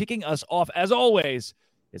Confidential, kicking us off, as always,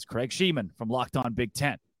 is Craig Sheeman from Locked On Big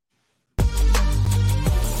Ten.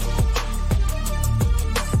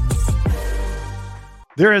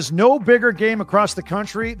 There is no bigger game across the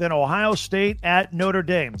country than Ohio State at Notre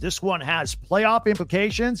Dame. This one has playoff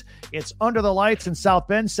implications. It's under the lights in South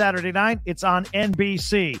Bend Saturday night. It's on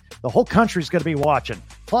NBC. The whole country's going to be watching.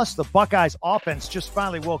 Plus, the Buckeyes offense just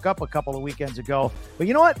finally woke up a couple of weekends ago. But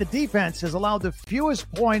you know what? The defense has allowed the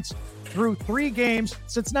fewest points through 3 games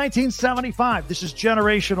since 1975. This is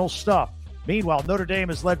generational stuff. Meanwhile, Notre Dame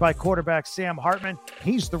is led by quarterback Sam Hartman.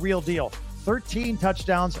 He's the real deal. 13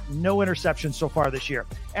 touchdowns, no interceptions so far this year.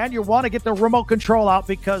 And you want to get the remote control out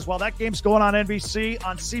because while that game's going on NBC,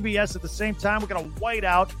 on CBS at the same time, we're going to white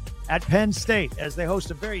out at Penn State as they host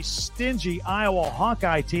a very stingy Iowa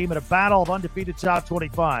Hawkeye team in a battle of undefeated top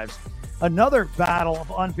 25s. Another battle of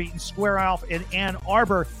unbeaten square off in Ann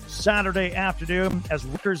Arbor Saturday afternoon as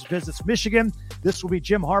Rutgers visits Michigan. This will be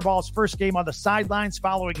Jim Harbaugh's first game on the sidelines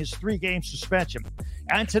following his 3-game suspension.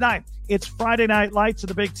 And tonight, it's Friday Night Lights in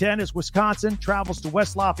the Big Ten as Wisconsin travels to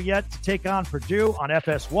West Lafayette to take on Purdue on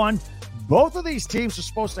FS1. Both of these teams are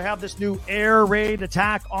supposed to have this new air raid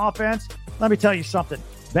attack offense. Let me tell you something.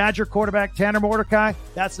 Badger quarterback Tanner Mordecai,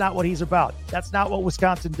 that's not what he's about. That's not what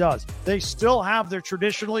Wisconsin does. They still have their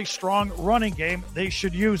traditionally strong running game. They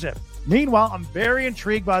should use it. Meanwhile, I'm very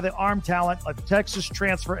intrigued by the arm talent of Texas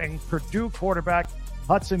transfer and Purdue quarterback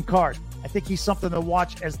Hudson Card. I think he's something to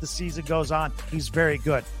watch as the season goes on. He's very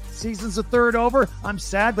good. Season's a third over. I'm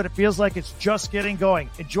sad, but it feels like it's just getting going.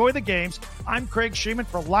 Enjoy the games. I'm Craig Sheeman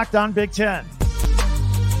for Locked On Big Ten.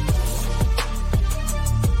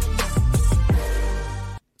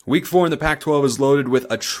 Week 4 in the Pac-12 is loaded with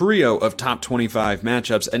a trio of top 25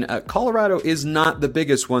 matchups, and Colorado is not the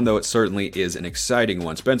biggest one, though it certainly is an exciting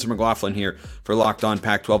one. Spencer McLaughlin here for Locked On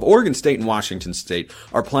Pac-12. Oregon State and Washington State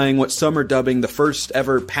are playing what some are dubbing the first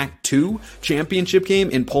ever Pac-2 championship game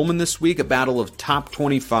in Pullman this week, a battle of top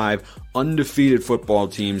 25 undefeated football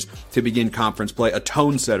teams to begin conference play, a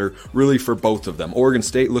tone setter really for both of them. Oregon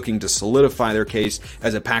State looking to solidify their case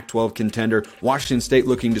as a Pac-12 contender, Washington State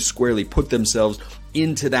looking to squarely put themselves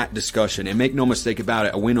into that discussion. And make no mistake about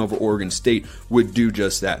it, a win over Oregon State would do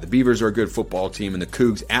just that. The Beavers are a good football team, and the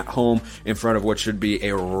Cougs at home in front of what should be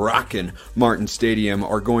a rockin' Martin Stadium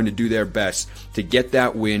are going to do their best to get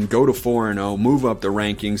that win, go to 4-0, move up the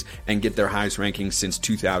rankings, and get their highest rankings since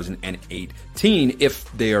 2018 if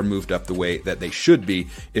they are moved up the way that they should be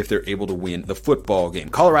if they're able to win the football game.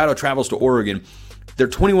 Colorado travels to Oregon. They're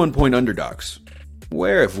 21-point underdogs.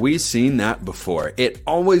 Where have we seen that before? It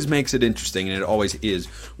always makes it interesting, and it always is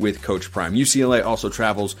with Coach Prime. UCLA also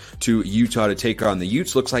travels to Utah to take on the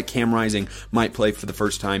Utes. Looks like Cam Rising might play for the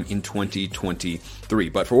first time in 2023.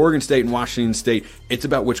 But for Oregon State and Washington State, it's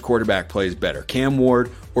about which quarterback plays better, Cam Ward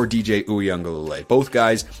or DJ Uiagalelei. Both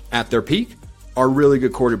guys at their peak are really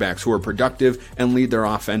good quarterbacks who are productive and lead their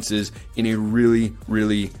offenses in a really,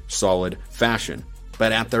 really solid fashion.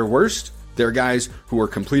 But at their worst, they're guys who are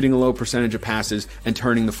completing a low percentage of passes and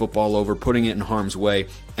turning the football over, putting it in harm's way,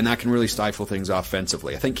 and that can really stifle things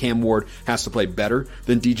offensively. I think Cam Ward has to play better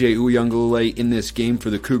than DJ Uiagalelei in this game for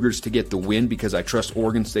the Cougars to get the win, because I trust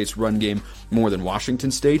Oregon State's run game more than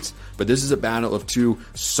Washington State's. But this is a battle of two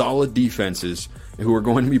solid defenses who are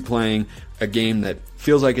going to be playing a game that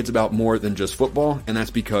feels like it's about more than just football, and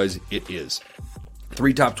that's because it is.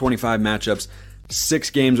 3 top 25 matchups. 6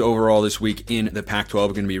 games overall this week in the Pac-12 are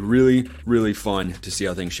going to be really, really fun to see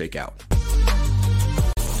how things shake out.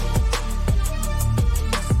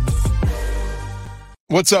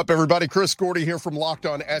 What's up, everybody? Chris Gordy here from Locked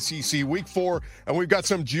On SEC Week 4, and we've got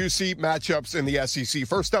some juicy matchups in the SEC.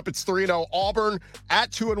 First up, it's 3-0 Auburn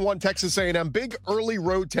at 2-1 Texas A&M. Big early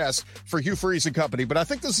road test for Hugh Freeze and company, but I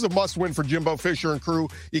think this is a must-win for Jimbo Fisher and crew.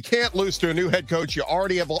 You can't lose to a new head coach. You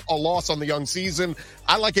already have a loss on the young season.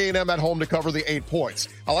 I like A&M at home to cover the 8 points.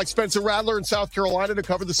 I like Spencer Rattler in South Carolina to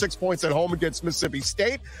cover the 6 points at home against Mississippi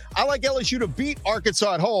State. I like LSU to beat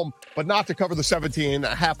Arkansas at home, but not to cover the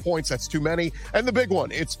 17.5 points. That's too many. And the big one,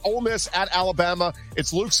 it's Ole Miss at Alabama.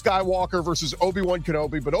 It's Luke Skywalker versus Obi-Wan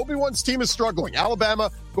Kenobi, but Obi-Wan's team is struggling. Alabama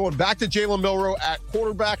going back to Jalen Milroe at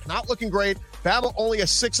quarterback, not looking great. Bama only a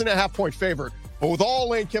 6.5 point favorite. But with all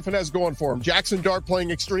Lane Kiffin has going for him, Jackson Dart playing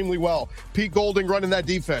extremely well, Pete Golding running that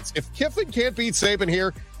defense. If Kiffin can't beat Saban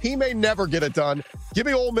here, he may never get it done. Give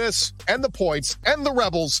me Ole Miss and the points and the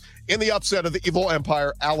Rebels in the upset of the Evil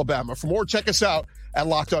Empire, Alabama. For more, check us out at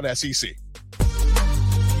Locked On SEC.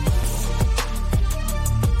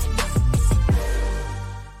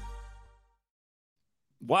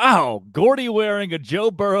 Wow, Gordy wearing a Joe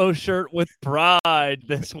Burrow shirt with pride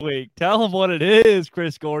this week. Tell him what it is,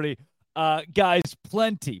 Chris Gordy. Guys,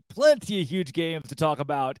 plenty of huge games to talk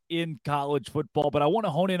about in college football, but I want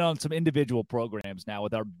to hone in on some individual programs now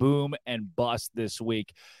with our boom and bust this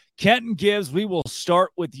week. Kenton Gibbs, we will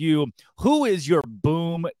start with you. Who is your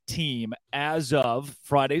boom team as of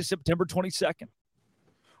Friday, September 22nd?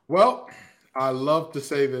 Well, I love to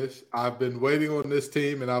say this. I've been waiting on this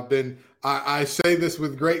team, and I say this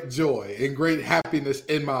with great joy and great happiness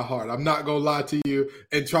in my heart. I'm not going to lie to you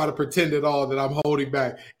and try to pretend at all that I'm holding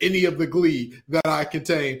back any of the glee that I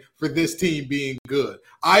contain for this team being good.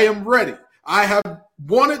 I am ready. I have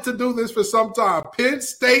wanted to do this for some time. Penn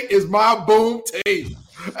State is my boom team.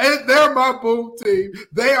 And they're my boom team.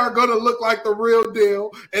 They are going to look like the real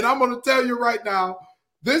deal. And I'm going to tell you right now,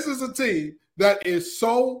 this is a team that is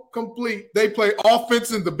so complete. They play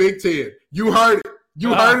offense in the Big Ten. You heard it.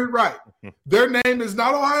 You heard it right. Their name is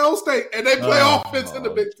not Ohio State, and they play offense in the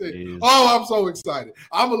Big Ten. Geez. Oh, I'm so excited.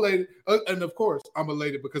 I'm elated. And, of course, I'm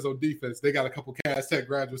elated because on defense, they got a couple Cass Tech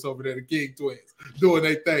graduates over there, the King Twins, doing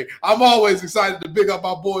their thing. I'm always excited to big up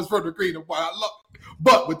my boys from the green and white. I love it.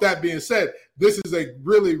 But with that being said, this is a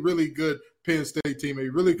really, really good Penn State team, a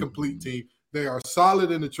really complete team. They are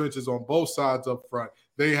solid in the trenches on both sides up front.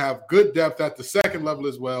 They have good depth at the second level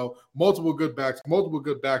as well, multiple good backs, multiple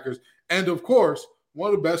good backers, and, of course,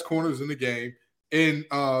 one of the best corners in the game in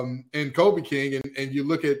Kobe King. And you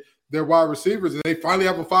look at their wide receivers, and they finally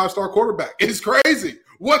have a 5-star quarterback. It's crazy.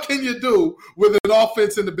 What can you do with an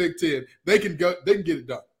offense in the Big Ten? They can get it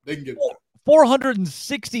done. They can get it done.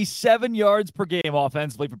 467 yards per game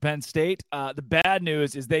offensively for Penn State. The bad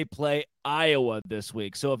news is they play Iowa this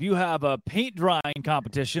week. So if you have a paint drying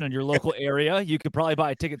competition in your local area, you could probably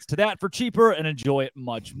buy tickets to that for cheaper and enjoy it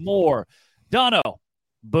much more. Dono,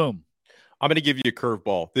 Boom. I'm going to give you a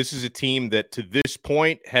curveball. This is a team that to this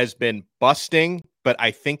point has been busting, but I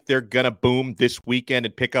think they're going to boom this weekend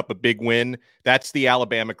and pick up a big win. That's the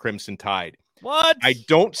Alabama Crimson Tide. What? I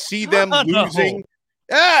don't see them losing.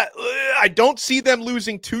 I don't see them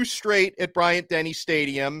losing 2 straight at Bryant-Denny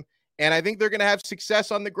Stadium. And I think they're going to have success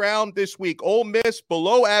on the ground this week. Ole Miss,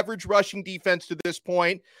 below average rushing defense to this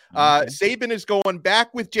point. Saban is going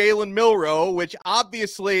back with Jalen Milroe, which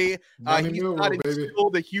obviously he's not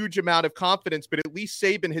instilled a huge amount of confidence, but at least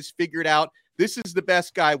Saban has figured out this is the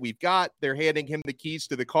best guy we've got. They're handing him the keys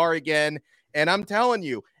to the car again. And I'm telling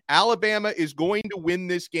you, Alabama is going to win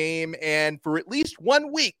this game. And for at least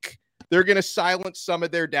 1 week, they're going to silence some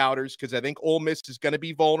of their doubters because I think Ole Miss is going to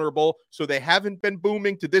be vulnerable. So they haven't been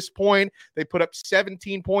booming to this point. They put up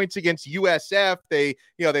 17 points against USF. They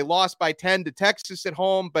lost by 10 to Texas at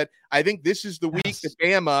home. But I think this is the week that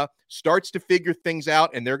Bama starts to figure things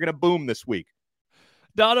out, and they're going to boom this week.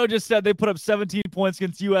 Dono just said they put up 17 points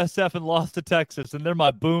against USF and lost to Texas, and they're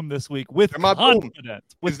my boom this week with confidence.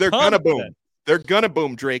 Because they're going to boom. They're going to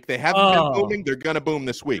boom, Drake. They haven't been booming. They're going to boom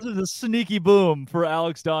this week. This is a sneaky boom for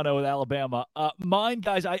Alex Dono with Alabama. Mine,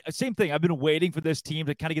 guys, same thing. I've been waiting for this team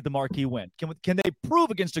to kind of get the marquee win. Can they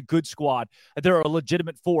prove against a good squad that they're a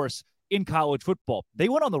legitimate force in college football? They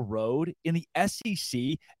went on the road in the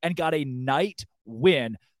SEC and got a night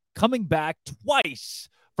win, coming back twice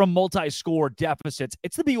from multi-score deficits.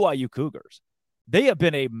 It's the BYU Cougars. They have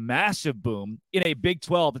been a massive boom in a Big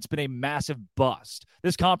 12. It's been a massive bust.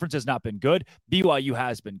 This conference has not been good. BYU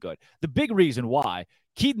has been good. The big reason why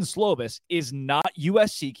Keaton Slovis is not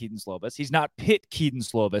USC Keaton Slovis. He's not Pitt Keaton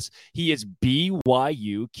Slovis. He is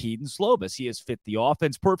BYU Keaton Slovis. He has fit the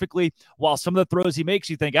offense perfectly. While some of the throws he makes,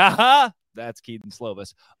 you think, aha, that's Keaton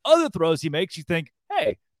Slovis. Other throws he makes, you think,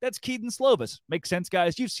 hey, that's Keaton Slovis. Makes sense,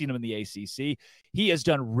 guys. You've seen him in the ACC. He has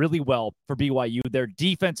done really well for BYU. Their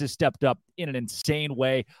defense has stepped up in an insane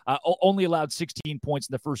way. Only allowed 16 points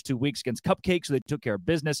in the first 2 weeks against Cupcake, so they took care of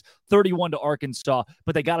business. 31 to Arkansas,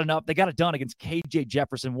 but they got enough. They got it done against KJ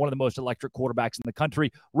Jefferson, one of the most electric quarterbacks in the country.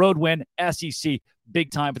 Road win, SEC, big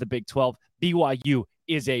time for the Big 12. BYU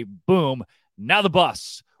is a boom. Now the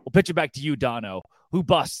bus. We'll pitch it back to you, Dono. Who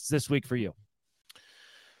busts this week for you?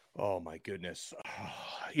 Oh, my goodness.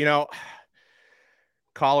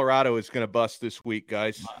 Colorado is going to bust this week,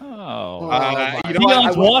 guys.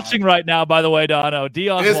 Deion's watching right now, by the way, Dono.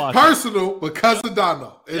 Deion's watching. Personal because of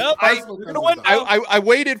Dono. I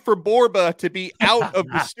waited for Borba to be out of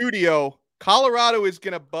the studio. Colorado is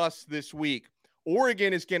going to bust this week.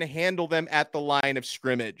 Oregon is going to handle them at the line of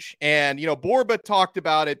scrimmage. And, Borba talked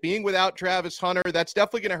about it being without Travis Hunter. That's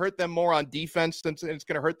definitely going to hurt them more on defense than it's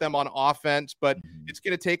going to hurt them on offense, but it's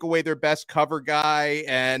going to take away their best cover guy.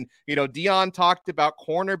 And, Deion talked about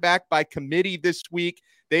cornerback by committee this week.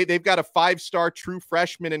 They've got a 5-star true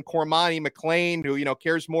freshman in Cormani McLean who,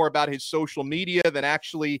 cares more about his social media than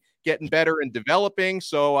actually getting better and developing.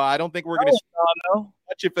 So I don't think we're going to see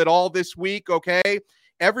much, if at all, this week. Okay.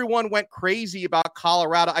 Everyone went crazy about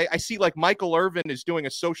Colorado. I see like Michael Irvin is doing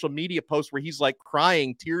a social media post where he's like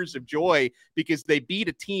crying tears of joy because they beat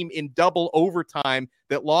a team in double overtime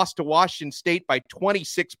that lost to Washington State by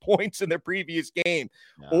 26 points in their previous game.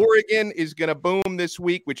 No. Oregon is going to boom this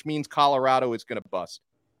week, which means Colorado is going to bust.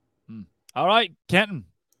 All right, Kenton,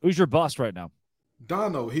 who's your bust right now?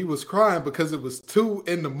 Dono, he was crying because it was 2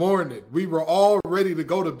 a.m. We were all ready to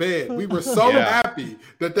go to bed. We were so happy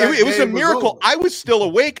that it was a miracle. I was still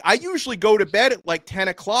awake. I usually go to bed at like 10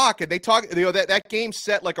 o'clock, and they talk. That game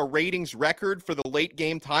set like a ratings record for the late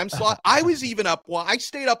game time slot. I was even up. Well, I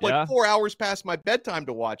stayed up like 4 hours past my bedtime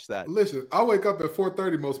to watch that. Listen, I wake up at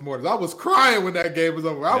 4:30 most mornings. I was crying when that game was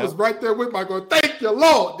over. I was right there with my going, thank you,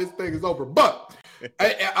 Lord, this thing is over. But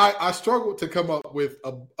I struggled to come up with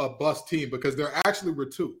a bust team because there actually were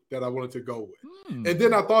 2 that I wanted to go with. And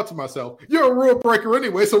then I thought to myself, you're a rule breaker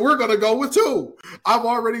anyway, so we're going to go with 2. I've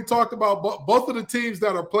already talked about both of the teams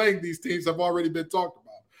that are playing these teams have already been talked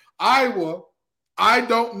about. Iowa, I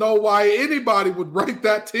don't know why anybody would rank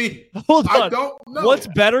that team. Hold on. I don't know. What's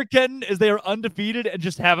better, Kenton, is they are undefeated and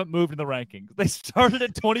just haven't moved in the rankings. They started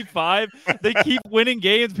at 25. They keep winning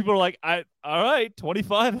games. People are like, all right,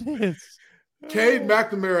 25 it is. Cade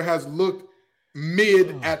McNamara has looked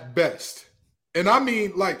mid at best. And I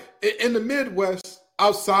mean, like, in the Midwest,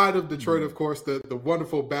 outside of Detroit, of course, the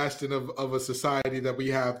wonderful bastion of a society that we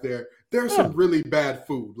have there, there's some really bad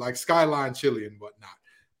food, like Skyline Chili and whatnot.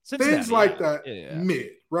 Things like that,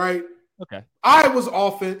 mid, right? Okay. Iowa's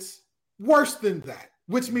offense, worse than that,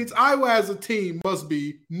 which means Iowa as a team must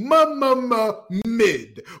be mid.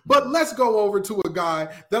 mid. But let's go over to a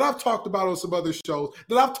guy that I've talked about on some other shows,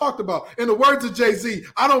 that I've talked about. In the words of Jay-Z,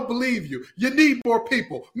 I don't believe you. You need more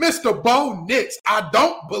people. Mr. Bo Nix, I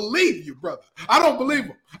don't believe you, brother. I don't believe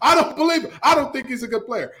him. I don't believe him. I don't think he's a good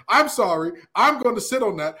player. I'm sorry. I'm going to sit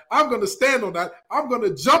on that. I'm going to stand on that. I'm going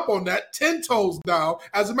to jump on that 10 toes down.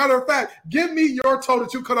 As a matter of fact, give me your toe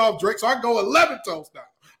that you cut off, Drake, so I go 11 toes down.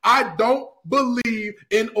 I don't believe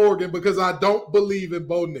in Oregon because I don't believe in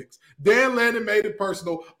Bo Nix. Dan Lannon made it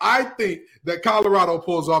personal. I think that Colorado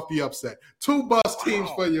pulls off the upset. 2 bust teams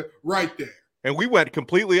for you right there. And we went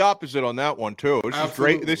completely opposite on that one too. This is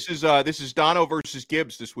great. This is Dono versus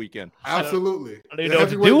Gibbs this weekend. Absolutely. I don't even know what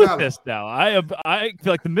to do with this now. I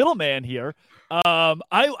feel like the middleman here.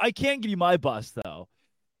 I can give you my bust though,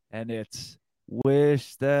 and it's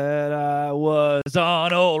wish that I was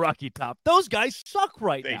on old Rocky Top. Those guys suck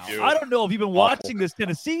right now. Do. I don't know if you've been watching this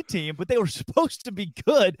Tennessee team, but they were supposed to be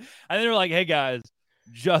good, and they were like, "Hey guys,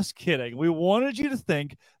 just kidding. We wanted you to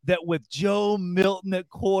think that with Joe Milton at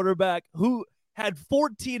quarterback, who had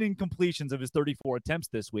 14 incompletions of his 34 attempts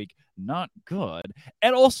this week, not good,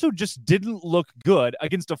 and also just didn't look good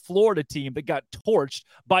against a Florida team that got torched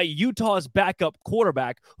by Utah's backup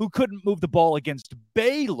quarterback who couldn't move the ball against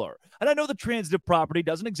Baylor." And I know the transitive property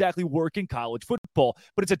doesn't exactly work in college football,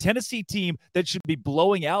 but it's a Tennessee team that should be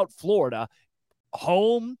blowing out Florida.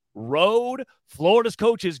 Home, road, Florida's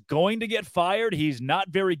coach is going to get fired. He's not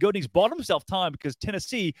very good. He's bought himself time because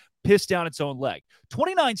Tennessee pissed down its own leg.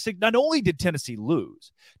 29-6, not only did Tennessee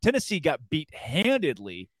lose, Tennessee got beat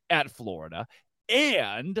handedly at Florida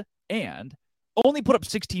and only put up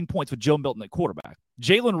 16 points with Joe Milton at quarterback.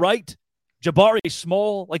 Jalen Wright, Jabari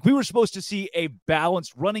Small, like we were supposed to see a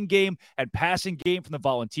balanced running game and passing game from the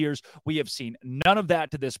Volunteers. We have seen none of that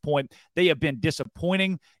to this point. They have been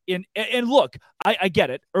disappointing. And look, I get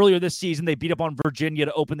it. Earlier this season, they beat up on Virginia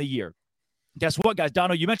to open the year. Guess what, guys?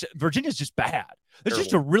 Dono, you mentioned Virginia's just bad. It's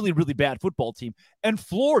just a really, really bad football team. And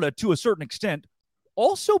Florida, to a certain extent,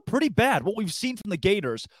 also pretty bad. What we've seen from the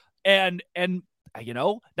Gators. And you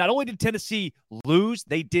know, not only did Tennessee lose,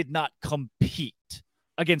 they did not compete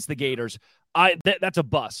against the Gators. That's a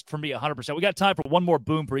bust for me, 100%. We got time for one more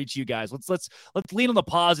boom for each of you guys. Let's lean on the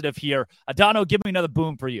positive here. Adano, give me another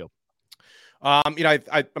boom for you.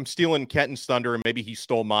 I'm stealing Kenton's thunder, and maybe he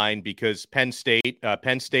stole mine because Penn State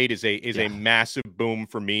is a massive boom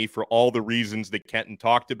for me for all the reasons that Kenton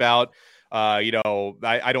talked about. I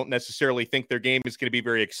don't necessarily think their game is going to be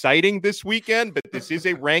very exciting this weekend, but this is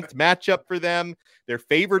a ranked matchup for them. They're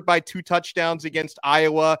favored by 2 touchdowns against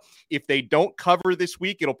Iowa. If they don't cover this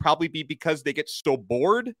week, it'll probably be because they get so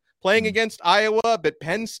bored playing against Iowa, but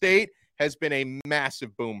Penn State has been a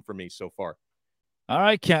massive boom for me so far. All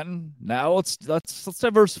right, Kenton. Now let's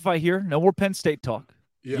diversify here. No more Penn State talk.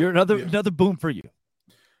 Yeah, You're another boom for you.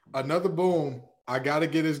 Another boom. I got to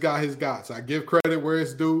get this guy his guts. I give credit where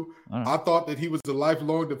it's due. Right. I thought that he was a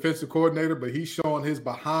lifelong defensive coordinator, but he's showing his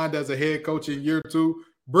behind as a head coach in year 2.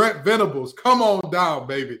 Brent Venables, come on down,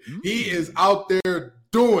 baby. He is out there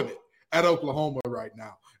doing it at Oklahoma right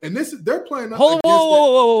now. And they're playing up against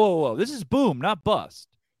Whoa. This is boom, not bust.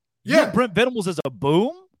 Yeah. Brent Venables is a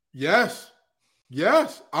boom? Yes.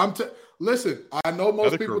 Listen, I know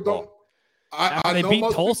most people don't. They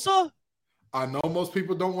beat Tulsa? I know most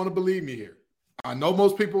people don't want to believe me here. I know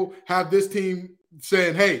most people have this team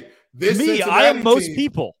saying, hey, this I am most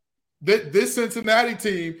people. This Cincinnati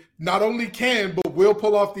team not only can, but will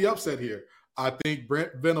pull off the upset here. I think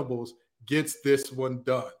Brent Venables gets this one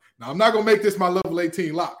done. Now, I'm not going to make this my level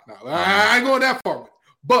 18 lock. Now, I ain't going that far with it.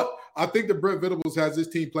 But I think that Brent Venables has this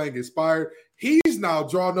team playing inspired. He's now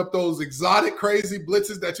drawing up those exotic, crazy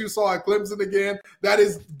blitzes that you saw at Clemson again. That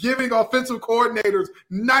is giving offensive coordinators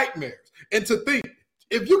nightmares. And to think,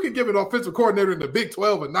 if you can give an offensive coordinator in the Big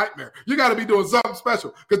 12 a nightmare, you got to be doing something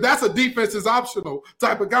special because that's a defense is optional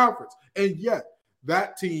type of conference. And yet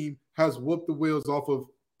that team has whooped the wheels off of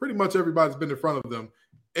pretty much everybody's been in front of them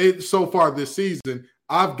so far this season.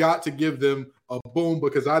 I've got to give them a boom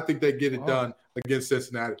because I think they get it done against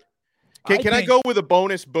Cincinnati. Can I go with a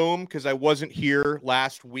bonus boom because I wasn't here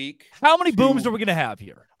last week? How many booms are we going to have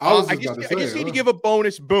here? I just need to give a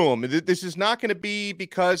bonus boom. This is not going to be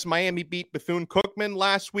because Miami beat Bethune-Cookman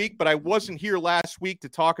last week, but I wasn't here last week to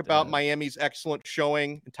talk about Miami's excellent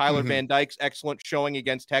showing, Tyler Van Dyke's excellent showing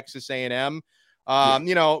against Texas A&M.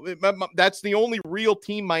 That's the only real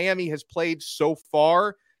team Miami has played so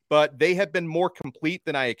far, but they have been more complete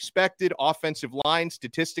than I expected. Offensive line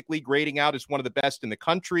statistically grading out as one of the best in the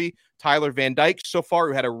country. Tyler Van Dyke so far,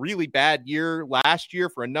 who had a really bad year last year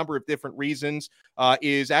for a number of different reasons,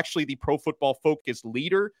 is actually the Pro Football Focus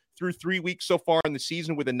leader through 3 weeks so far in the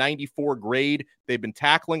season with a 94 grade. They've been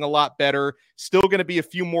tackling a lot better. Still going to be a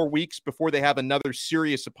few more weeks before they have another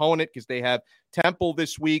serious opponent because they have Temple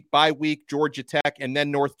this week, bye week, Georgia Tech, and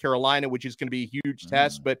then North Carolina, which is going to be a huge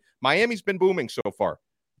test. But Miami's been booming so far.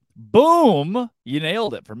 Boom. You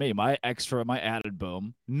nailed it for me. My added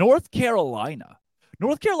boom. North Carolina.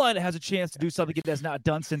 North Carolina has a chance to do something it has not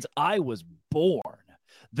done since I was born.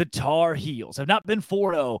 The Tar Heels have not been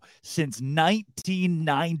 4-0 since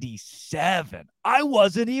 1997. I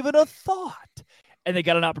wasn't even a thought. And they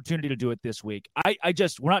got an opportunity to do it this week.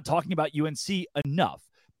 We're not talking about UNC enough.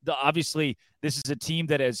 Obviously, this is a team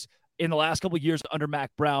that has, in the last couple of years under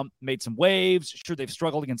Mac Brown, made some waves. Sure, they've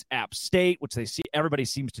struggled against App State, which everybody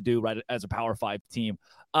seems to do right as a Power 5 team.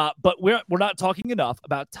 But we're not talking enough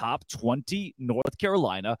about top 20 North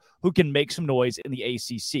Carolina, who can make some noise in the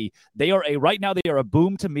ACC. Right now they are a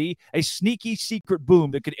boom to me, a sneaky secret boom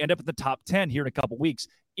that could end up in the top 10 here in a couple weeks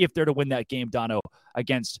if they're to win that game, Dono,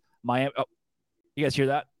 against Miami. Oh, you guys hear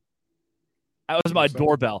that? That was my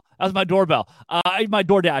doorbell. My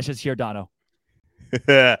DoorDash is here, Dono.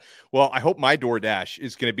 Well, I hope my DoorDash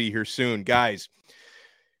is going to be here soon. Guys,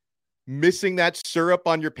 missing that syrup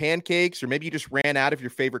on your pancakes, or maybe you just ran out of your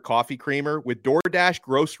favorite coffee creamer? With DoorDash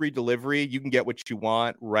grocery delivery, you can get what you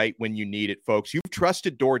want right when you need it, folks. You've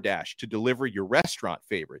trusted DoorDash to deliver your restaurant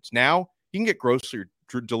favorites. Now you can get grocery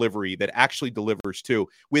delivery that actually delivers too.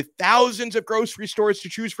 With thousands of grocery stores to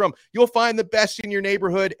choose from, you'll find the best in your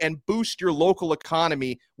neighborhood and boost your local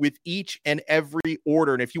economy with each and every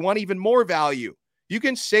order. And if you want even more value, you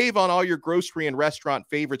can save on all your grocery and restaurant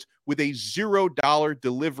favorites with a $0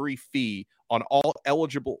 delivery fee on all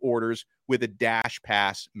eligible orders with a Dash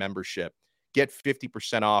Pass membership. Get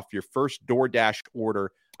 50% off your first DoorDash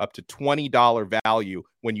order up to $20 value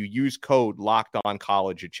when you use code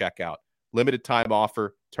LOCKEDONCollege at checkout. Limited time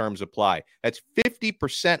offer, terms apply. That's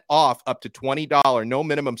 50% off up to $20, no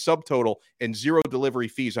minimum subtotal, and zero delivery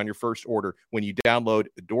fees on your first order when you download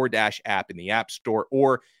the DoorDash app in the App Store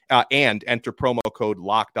and enter promo code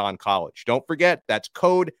LOCKEDONCollege. Don't forget, that's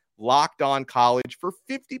code LOCKEDONCollege for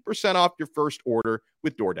 50% off your first order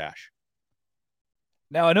with DoorDash.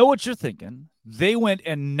 Now, I know what you're thinking. They went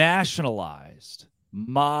and nationalized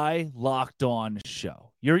my Locked On show.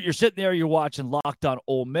 You're sitting there, you're watching Locked On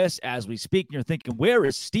Ole Miss as we speak, and you're thinking, where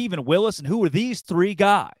is Stephen Willis and who are these three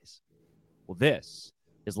guys? Well, this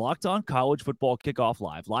is Locked On College Football Kickoff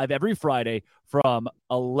live every Friday from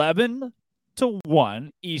 11 to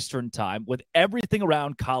 1 Eastern time with everything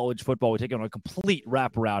around college football. We're taking on a complete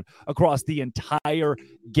wraparound across the entire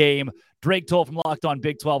game. Drake Toll from Locked On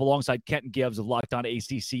Big 12 alongside Kenton Gibbs of Locked On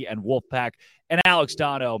ACC and Wolfpack, and Alex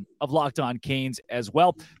Dono of Locked On Canes as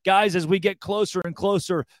well. Guys, as we get closer and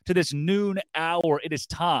closer to this noon hour, it is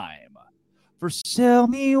time for Sell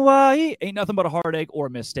Me Why. Ain't nothing but a heartache or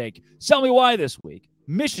a mistake. Sell Me Why this week.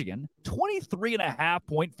 Michigan,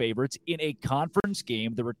 23.5-point favorites in a conference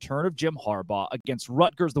game. The return of Jim Harbaugh against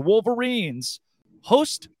Rutgers. The Wolverines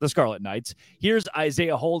host the Scarlet Knights. Here's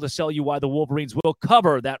Isaiah Hole to sell you why the Wolverines will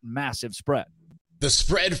cover that massive spread. The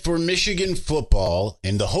spread for Michigan football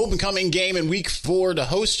in the homecoming game in week 4 to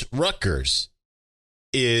host Rutgers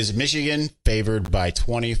is Michigan favored by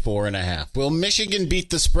 24.5. Will Michigan beat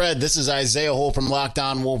the spread? This is Isaiah Hole from Locked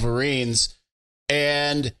On Wolverines,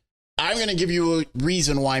 and I'm going to give you a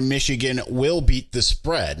reason why Michigan will beat the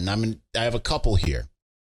spread, and I have a couple here.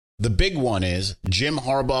 The big one is Jim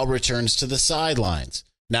Harbaugh returns to the sidelines.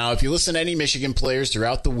 Now, if you listen to any Michigan players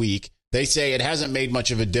throughout the week, they say it hasn't made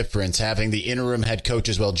much of a difference having the interim head coach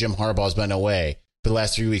as well. Jim Harbaugh's been away for the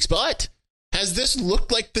last 3 weeks. But has this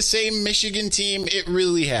looked like the same Michigan team? It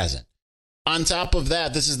really hasn't. On top of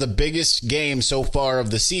that, this is the biggest game so far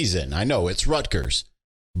of the season. I know it's Rutgers.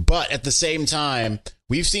 But at the same time,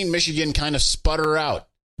 we've seen Michigan kind of sputter out.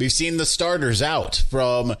 We've seen the starters out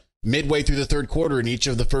from midway through the third quarter in each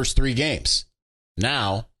of the first 3 games.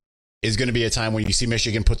 Now is going to be a time when you see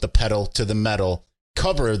Michigan put the pedal to the metal,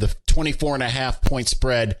 cover the 24.5-point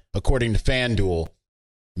spread according to FanDuel.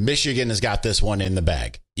 Michigan has got this one in the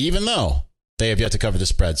bag, even though they have yet to cover the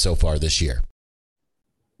spread so far this year.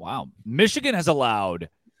 Wow. Michigan has allowed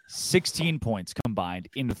 16 points combined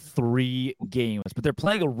in 3 games, but they're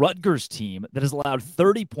playing a Rutgers team that has allowed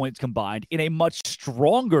 30 points combined in a much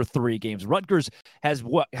stronger 3 games. Rutgers has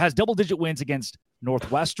double-digit wins against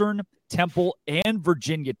Northwestern, Temple, and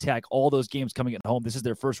Virginia Tech, all those games coming at home. This is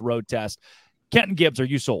their first road test. Kenton Gibbs, are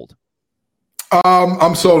you sold?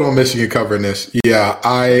 I'm sold on Michigan covering this. Yeah,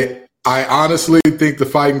 I honestly think the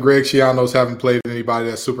Fighting Greg Schianos haven't played anybody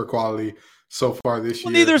that's super quality so far this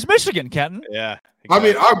year. Neither is Michigan, Kenton. Yeah.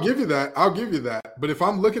 Exactly. I mean, I'll give you that. But if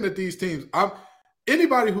I'm looking at these teams,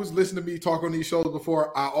 anybody who's listened to me talk on these shows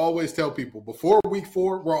before, I always tell people before week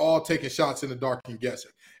 4, we're all taking shots in the dark and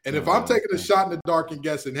guessing. And if I'm taking a shot in the dark and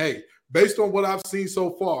guessing, hey, based on what I've seen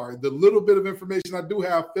so far, the little bit of information I do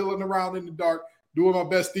have filling around in the dark, doing my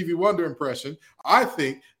best Stevie Wonder impression, I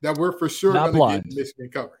think that we're for sure going to get Michigan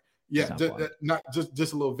covered. Yeah, not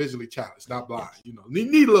just a little visually challenged, not blind. You know,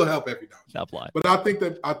 need a little help every now and then. Not blind. But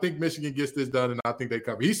I think Michigan gets this done, and I think they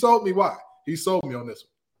cover. He sold me. Why? He sold me on this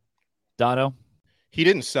one. Dono? He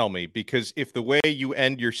didn't sell me, because if the way you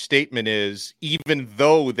end your statement is, even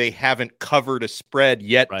though they haven't covered a spread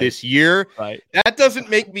yet this year, that doesn't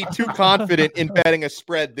make me too confident in betting a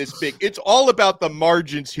spread this big. It's all about the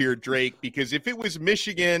margins here, Drake, because if it was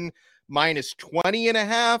Michigan minus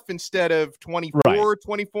 20.5 instead of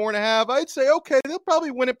 24.5, I'd say, okay, they'll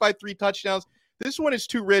probably win it by 3 touchdowns. This one is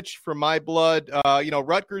too rich for my blood.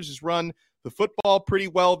 Rutgers has run the football pretty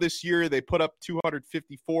well this year. They put up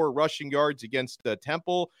 254 rushing yards against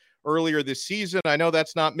Temple earlier this season. I know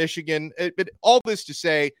that's not Michigan, but all this to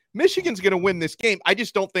say, Michigan's going to win this game. I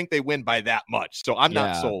just don't think they win by that much. So I'm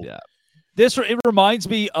not sold. Yeah. It reminds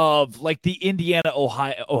me of like the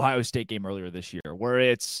Indiana-Ohio State game earlier this year, where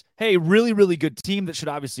it's, hey, really, really good team that should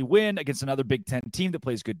obviously win against another Big Ten team that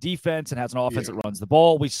plays good defense and has an offense that runs the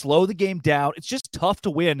ball. We slow the game down. It's just tough to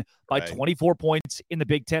win by 24 points in the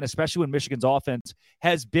Big Ten, especially when Michigan's offense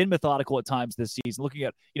has been methodical at times this season. Looking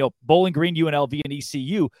at, Bowling Green, UNLV, and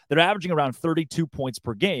ECU, they're averaging around 32 points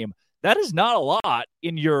per game. That is not a lot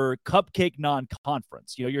in your cupcake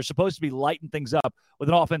non-conference. You're supposed to be lighting things up with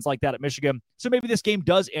an offense like that at Michigan. So maybe this game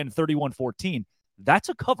does end 31-14. That's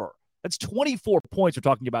a cover. That's 24 points we're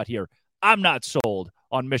talking about here. I'm not sold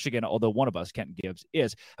on Michigan, although one of us, Kenton Gibbs,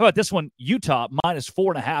 is. How about this one? Utah minus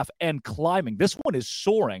 4.5 and climbing. This one is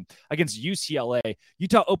soaring against UCLA.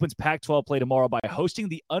 Utah opens Pac-12 play tomorrow by hosting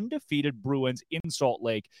the undefeated Bruins in Salt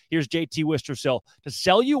Lake. Here's JT Wistersill to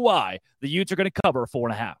sell you why the Utes are going to cover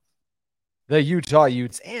 4.5. The Utah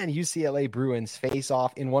Utes and UCLA Bruins face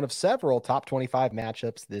off in one of several top 25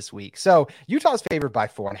 matchups this week. So Utah's favored by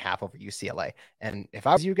 4.5 over UCLA. And if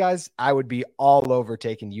I was you guys, I would be all over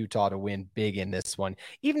taking Utah to win big in this one.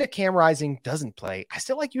 Even if Cam Rising doesn't play, I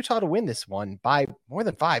still like Utah to win this one by more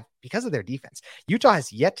than 5 because of their defense. Utah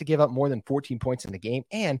has yet to give up more than 14 points in the game,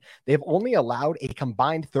 and they've only allowed a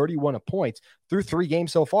combined 31 points through 3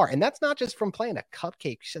 games so far. And that's not just from playing a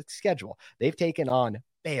cupcake schedule. They've taken on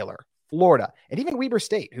Baylor, Florida, and even Weber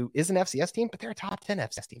State, who is an FCS team, but they're a top 10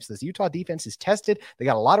 FCS team. So this Utah defense is tested. They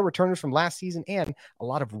got a lot of returners from last season and a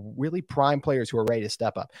lot of really prime players who are ready to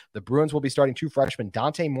step up. The Bruins will be starting 2 freshmen,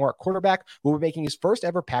 Dante Moore at quarterback, who will be making his first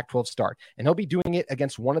ever Pac-12 start. And he'll be doing it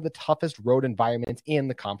against one of the toughest road environments in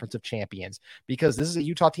the Conference of Champions, because this is a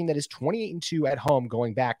Utah team that is 28-2 at home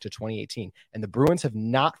going back to 2018. And the Bruins have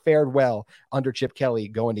not fared well under Chip Kelly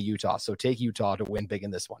going to Utah. So take Utah to win big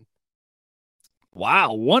in this one.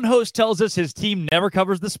 Wow. One host tells us his team never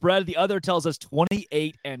covers the spread. The other tells us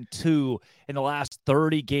 28-2 in the last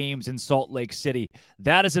 30 games in Salt Lake City.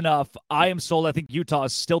 That is enough. I am sold. I think Utah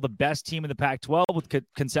is still the best team in the Pac-12 with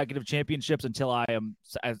consecutive championships until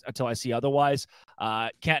I see otherwise.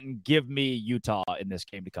 Canton, give me Utah in this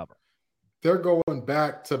game to cover. They're going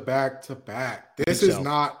back to back to back. This is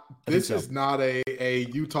not a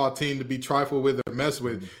Utah team to be trifled with or mess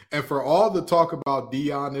with. And for all the talk about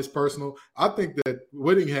Deion is personal, I think that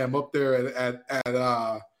Whittingham up there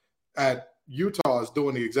at Utah is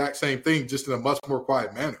doing the exact same thing, just in a much more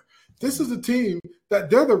quiet manner. This is a team that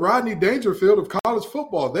they're the Rodney Dangerfield of college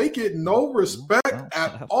football. They get no respect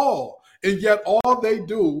at all. And yet all they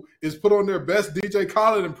do is put on their best DJ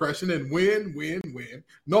Khaled impression and win,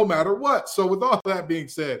 no matter what. So with all that being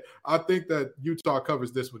said, I think that Utah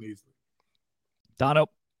covers this one easily. Dono?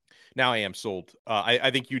 Now I am sold.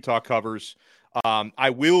 I think Utah covers.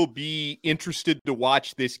 I will be interested to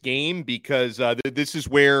watch this game because this is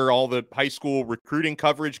where all the high school recruiting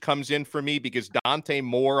coverage comes in for me, because Dante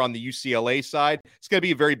Moore on the UCLA side, it's going to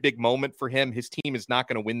be a very big moment for him. His team is not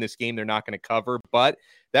going to win this game. They're not going to cover, but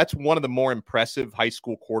that's one of the more impressive high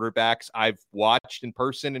school quarterbacks I've watched in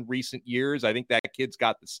person in recent years. I think that kid's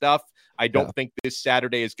got the stuff. I don't think this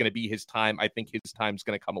Saturday is going to be his time. I think his time's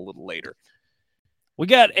going to come a little later. We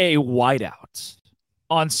got a whiteout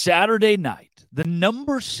on Saturday night. The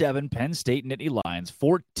number 7 Penn State Nittany Lions,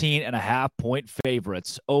 14.5-point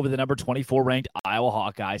favorites over the number 24 ranked Iowa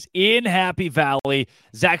Hawkeyes in Happy Valley.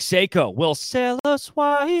 Zach Seiko will sell us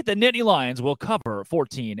why the Nittany Lions will cover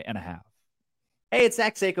 14.5. Hey, it's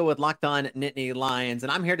Zach Seiko with Locked On Nittany Lions,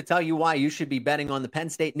 and I'm here to tell you why you should be betting on the Penn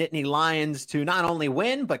State Nittany Lions to not only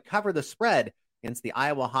win, but cover the spread against the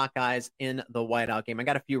Iowa Hawkeyes in the whiteout game. I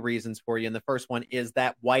got a few reasons for you, and the first one is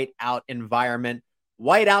that whiteout environment.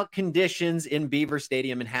 whiteout conditions in Beaver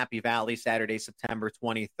Stadium in Happy Valley, Saturday, September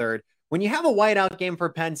 23rd. When you have a whiteout game for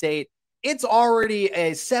Penn State, it's already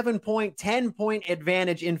a 7-point, 10-point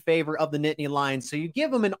advantage in favor of the Nittany Lions. So you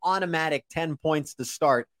give them an automatic 10 points to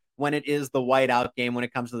start when it is the whiteout game when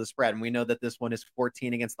it comes to the spread. And we know that this one is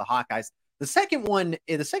 14 against the Hawkeyes. The second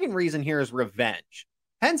reason here is revenge.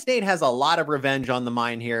 Penn State has a lot of revenge on the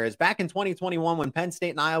mind here. Is back in 2021 when Penn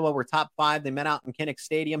State and Iowa were top 5, they met out in Kinnick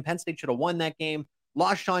Stadium. Penn State should have won that game,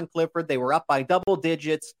 lost Sean Clifford. They were up by double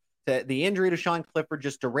digits. The injury to Sean Clifford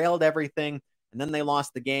just derailed everything. And then they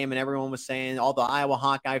lost the game, and everyone was saying, all the Iowa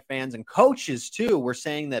Hawkeye fans and coaches too were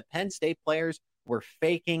saying that Penn State players were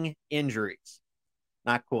faking injuries.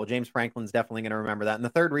 Not cool. James Franklin's definitely going to remember that. And the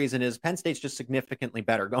third reason is Penn State's just significantly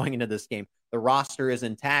better going into this game. The roster is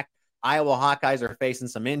intact. Iowa Hawkeyes are facing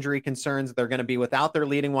some injury concerns. They're going to be without their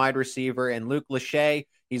leading wide receiver and Luke Lachey.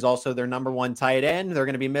 He's also their number 1 tight end. They're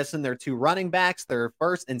going to be missing their 2 running backs, their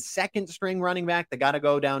first and second string running back. They got to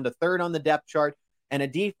go down to 3rd on the depth chart. And a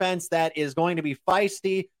defense that is going to be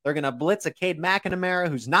feisty. They're going to blitz a Cade McNamara,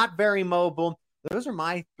 who's not very mobile. Those are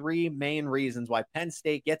my 3 main reasons why Penn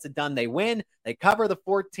State gets it done. They win, they cover the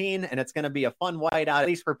 14, and it's going to be a fun whiteout, at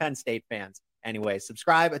least for Penn State fans. Anyway,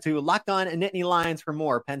 subscribe to Locked On and Nittany Lions for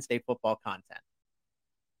more Penn State football content.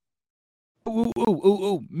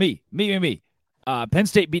 Me. Penn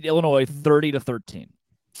State beat Illinois 30-13.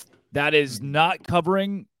 That is not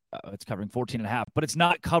covering. It's covering 14.5, but it's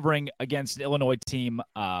not covering against an Illinois team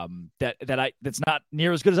that's not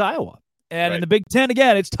near as good as Iowa. And in the Big Ten,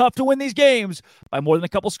 again, it's tough to win these games by more than a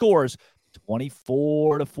couple scores.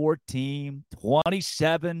 24-14,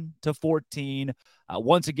 27-14.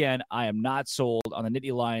 Once again, I am not sold on the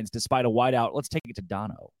Nittany Lions despite a whiteout. Let's take it to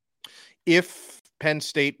Dono. If Penn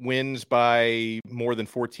State wins by more than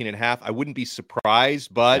 14.5, I wouldn't be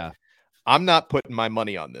surprised, but I'm not putting my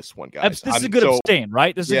money on this one, guys. This is a good abstain,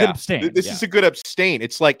 right? This is a good abstain. This is a good abstain.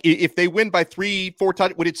 It's like if they win by 3-4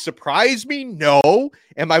 touchdowns, would it surprise me? No.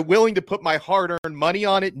 Am I willing to put my hard-earned money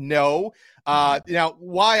on it? No. Now,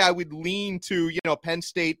 why I would lean to Penn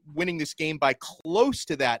State winning this game by close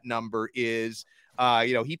to that number is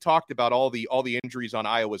he talked about all the injuries on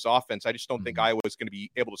Iowa's offense. I just don't think Iowa is going to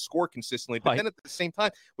be able to score consistently. But then at the same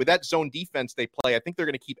time, with that zone defense they play, I think they're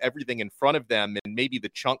going to keep everything in front of them, and maybe the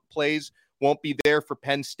chunk plays won't be there for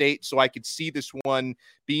Penn State. So I could see this one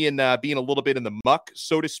being a little bit in the muck,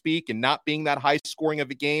 so to speak, and not being that high scoring of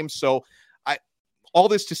a game. So all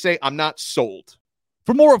this to say, I'm not sold.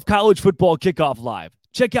 For more of College Football Kickoff Live,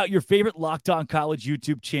 check out your favorite Locked On College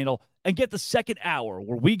YouTube channel and get the second hour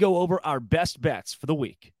where we go over our best bets for the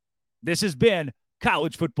week. This has been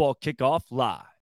College Football Kickoff Live.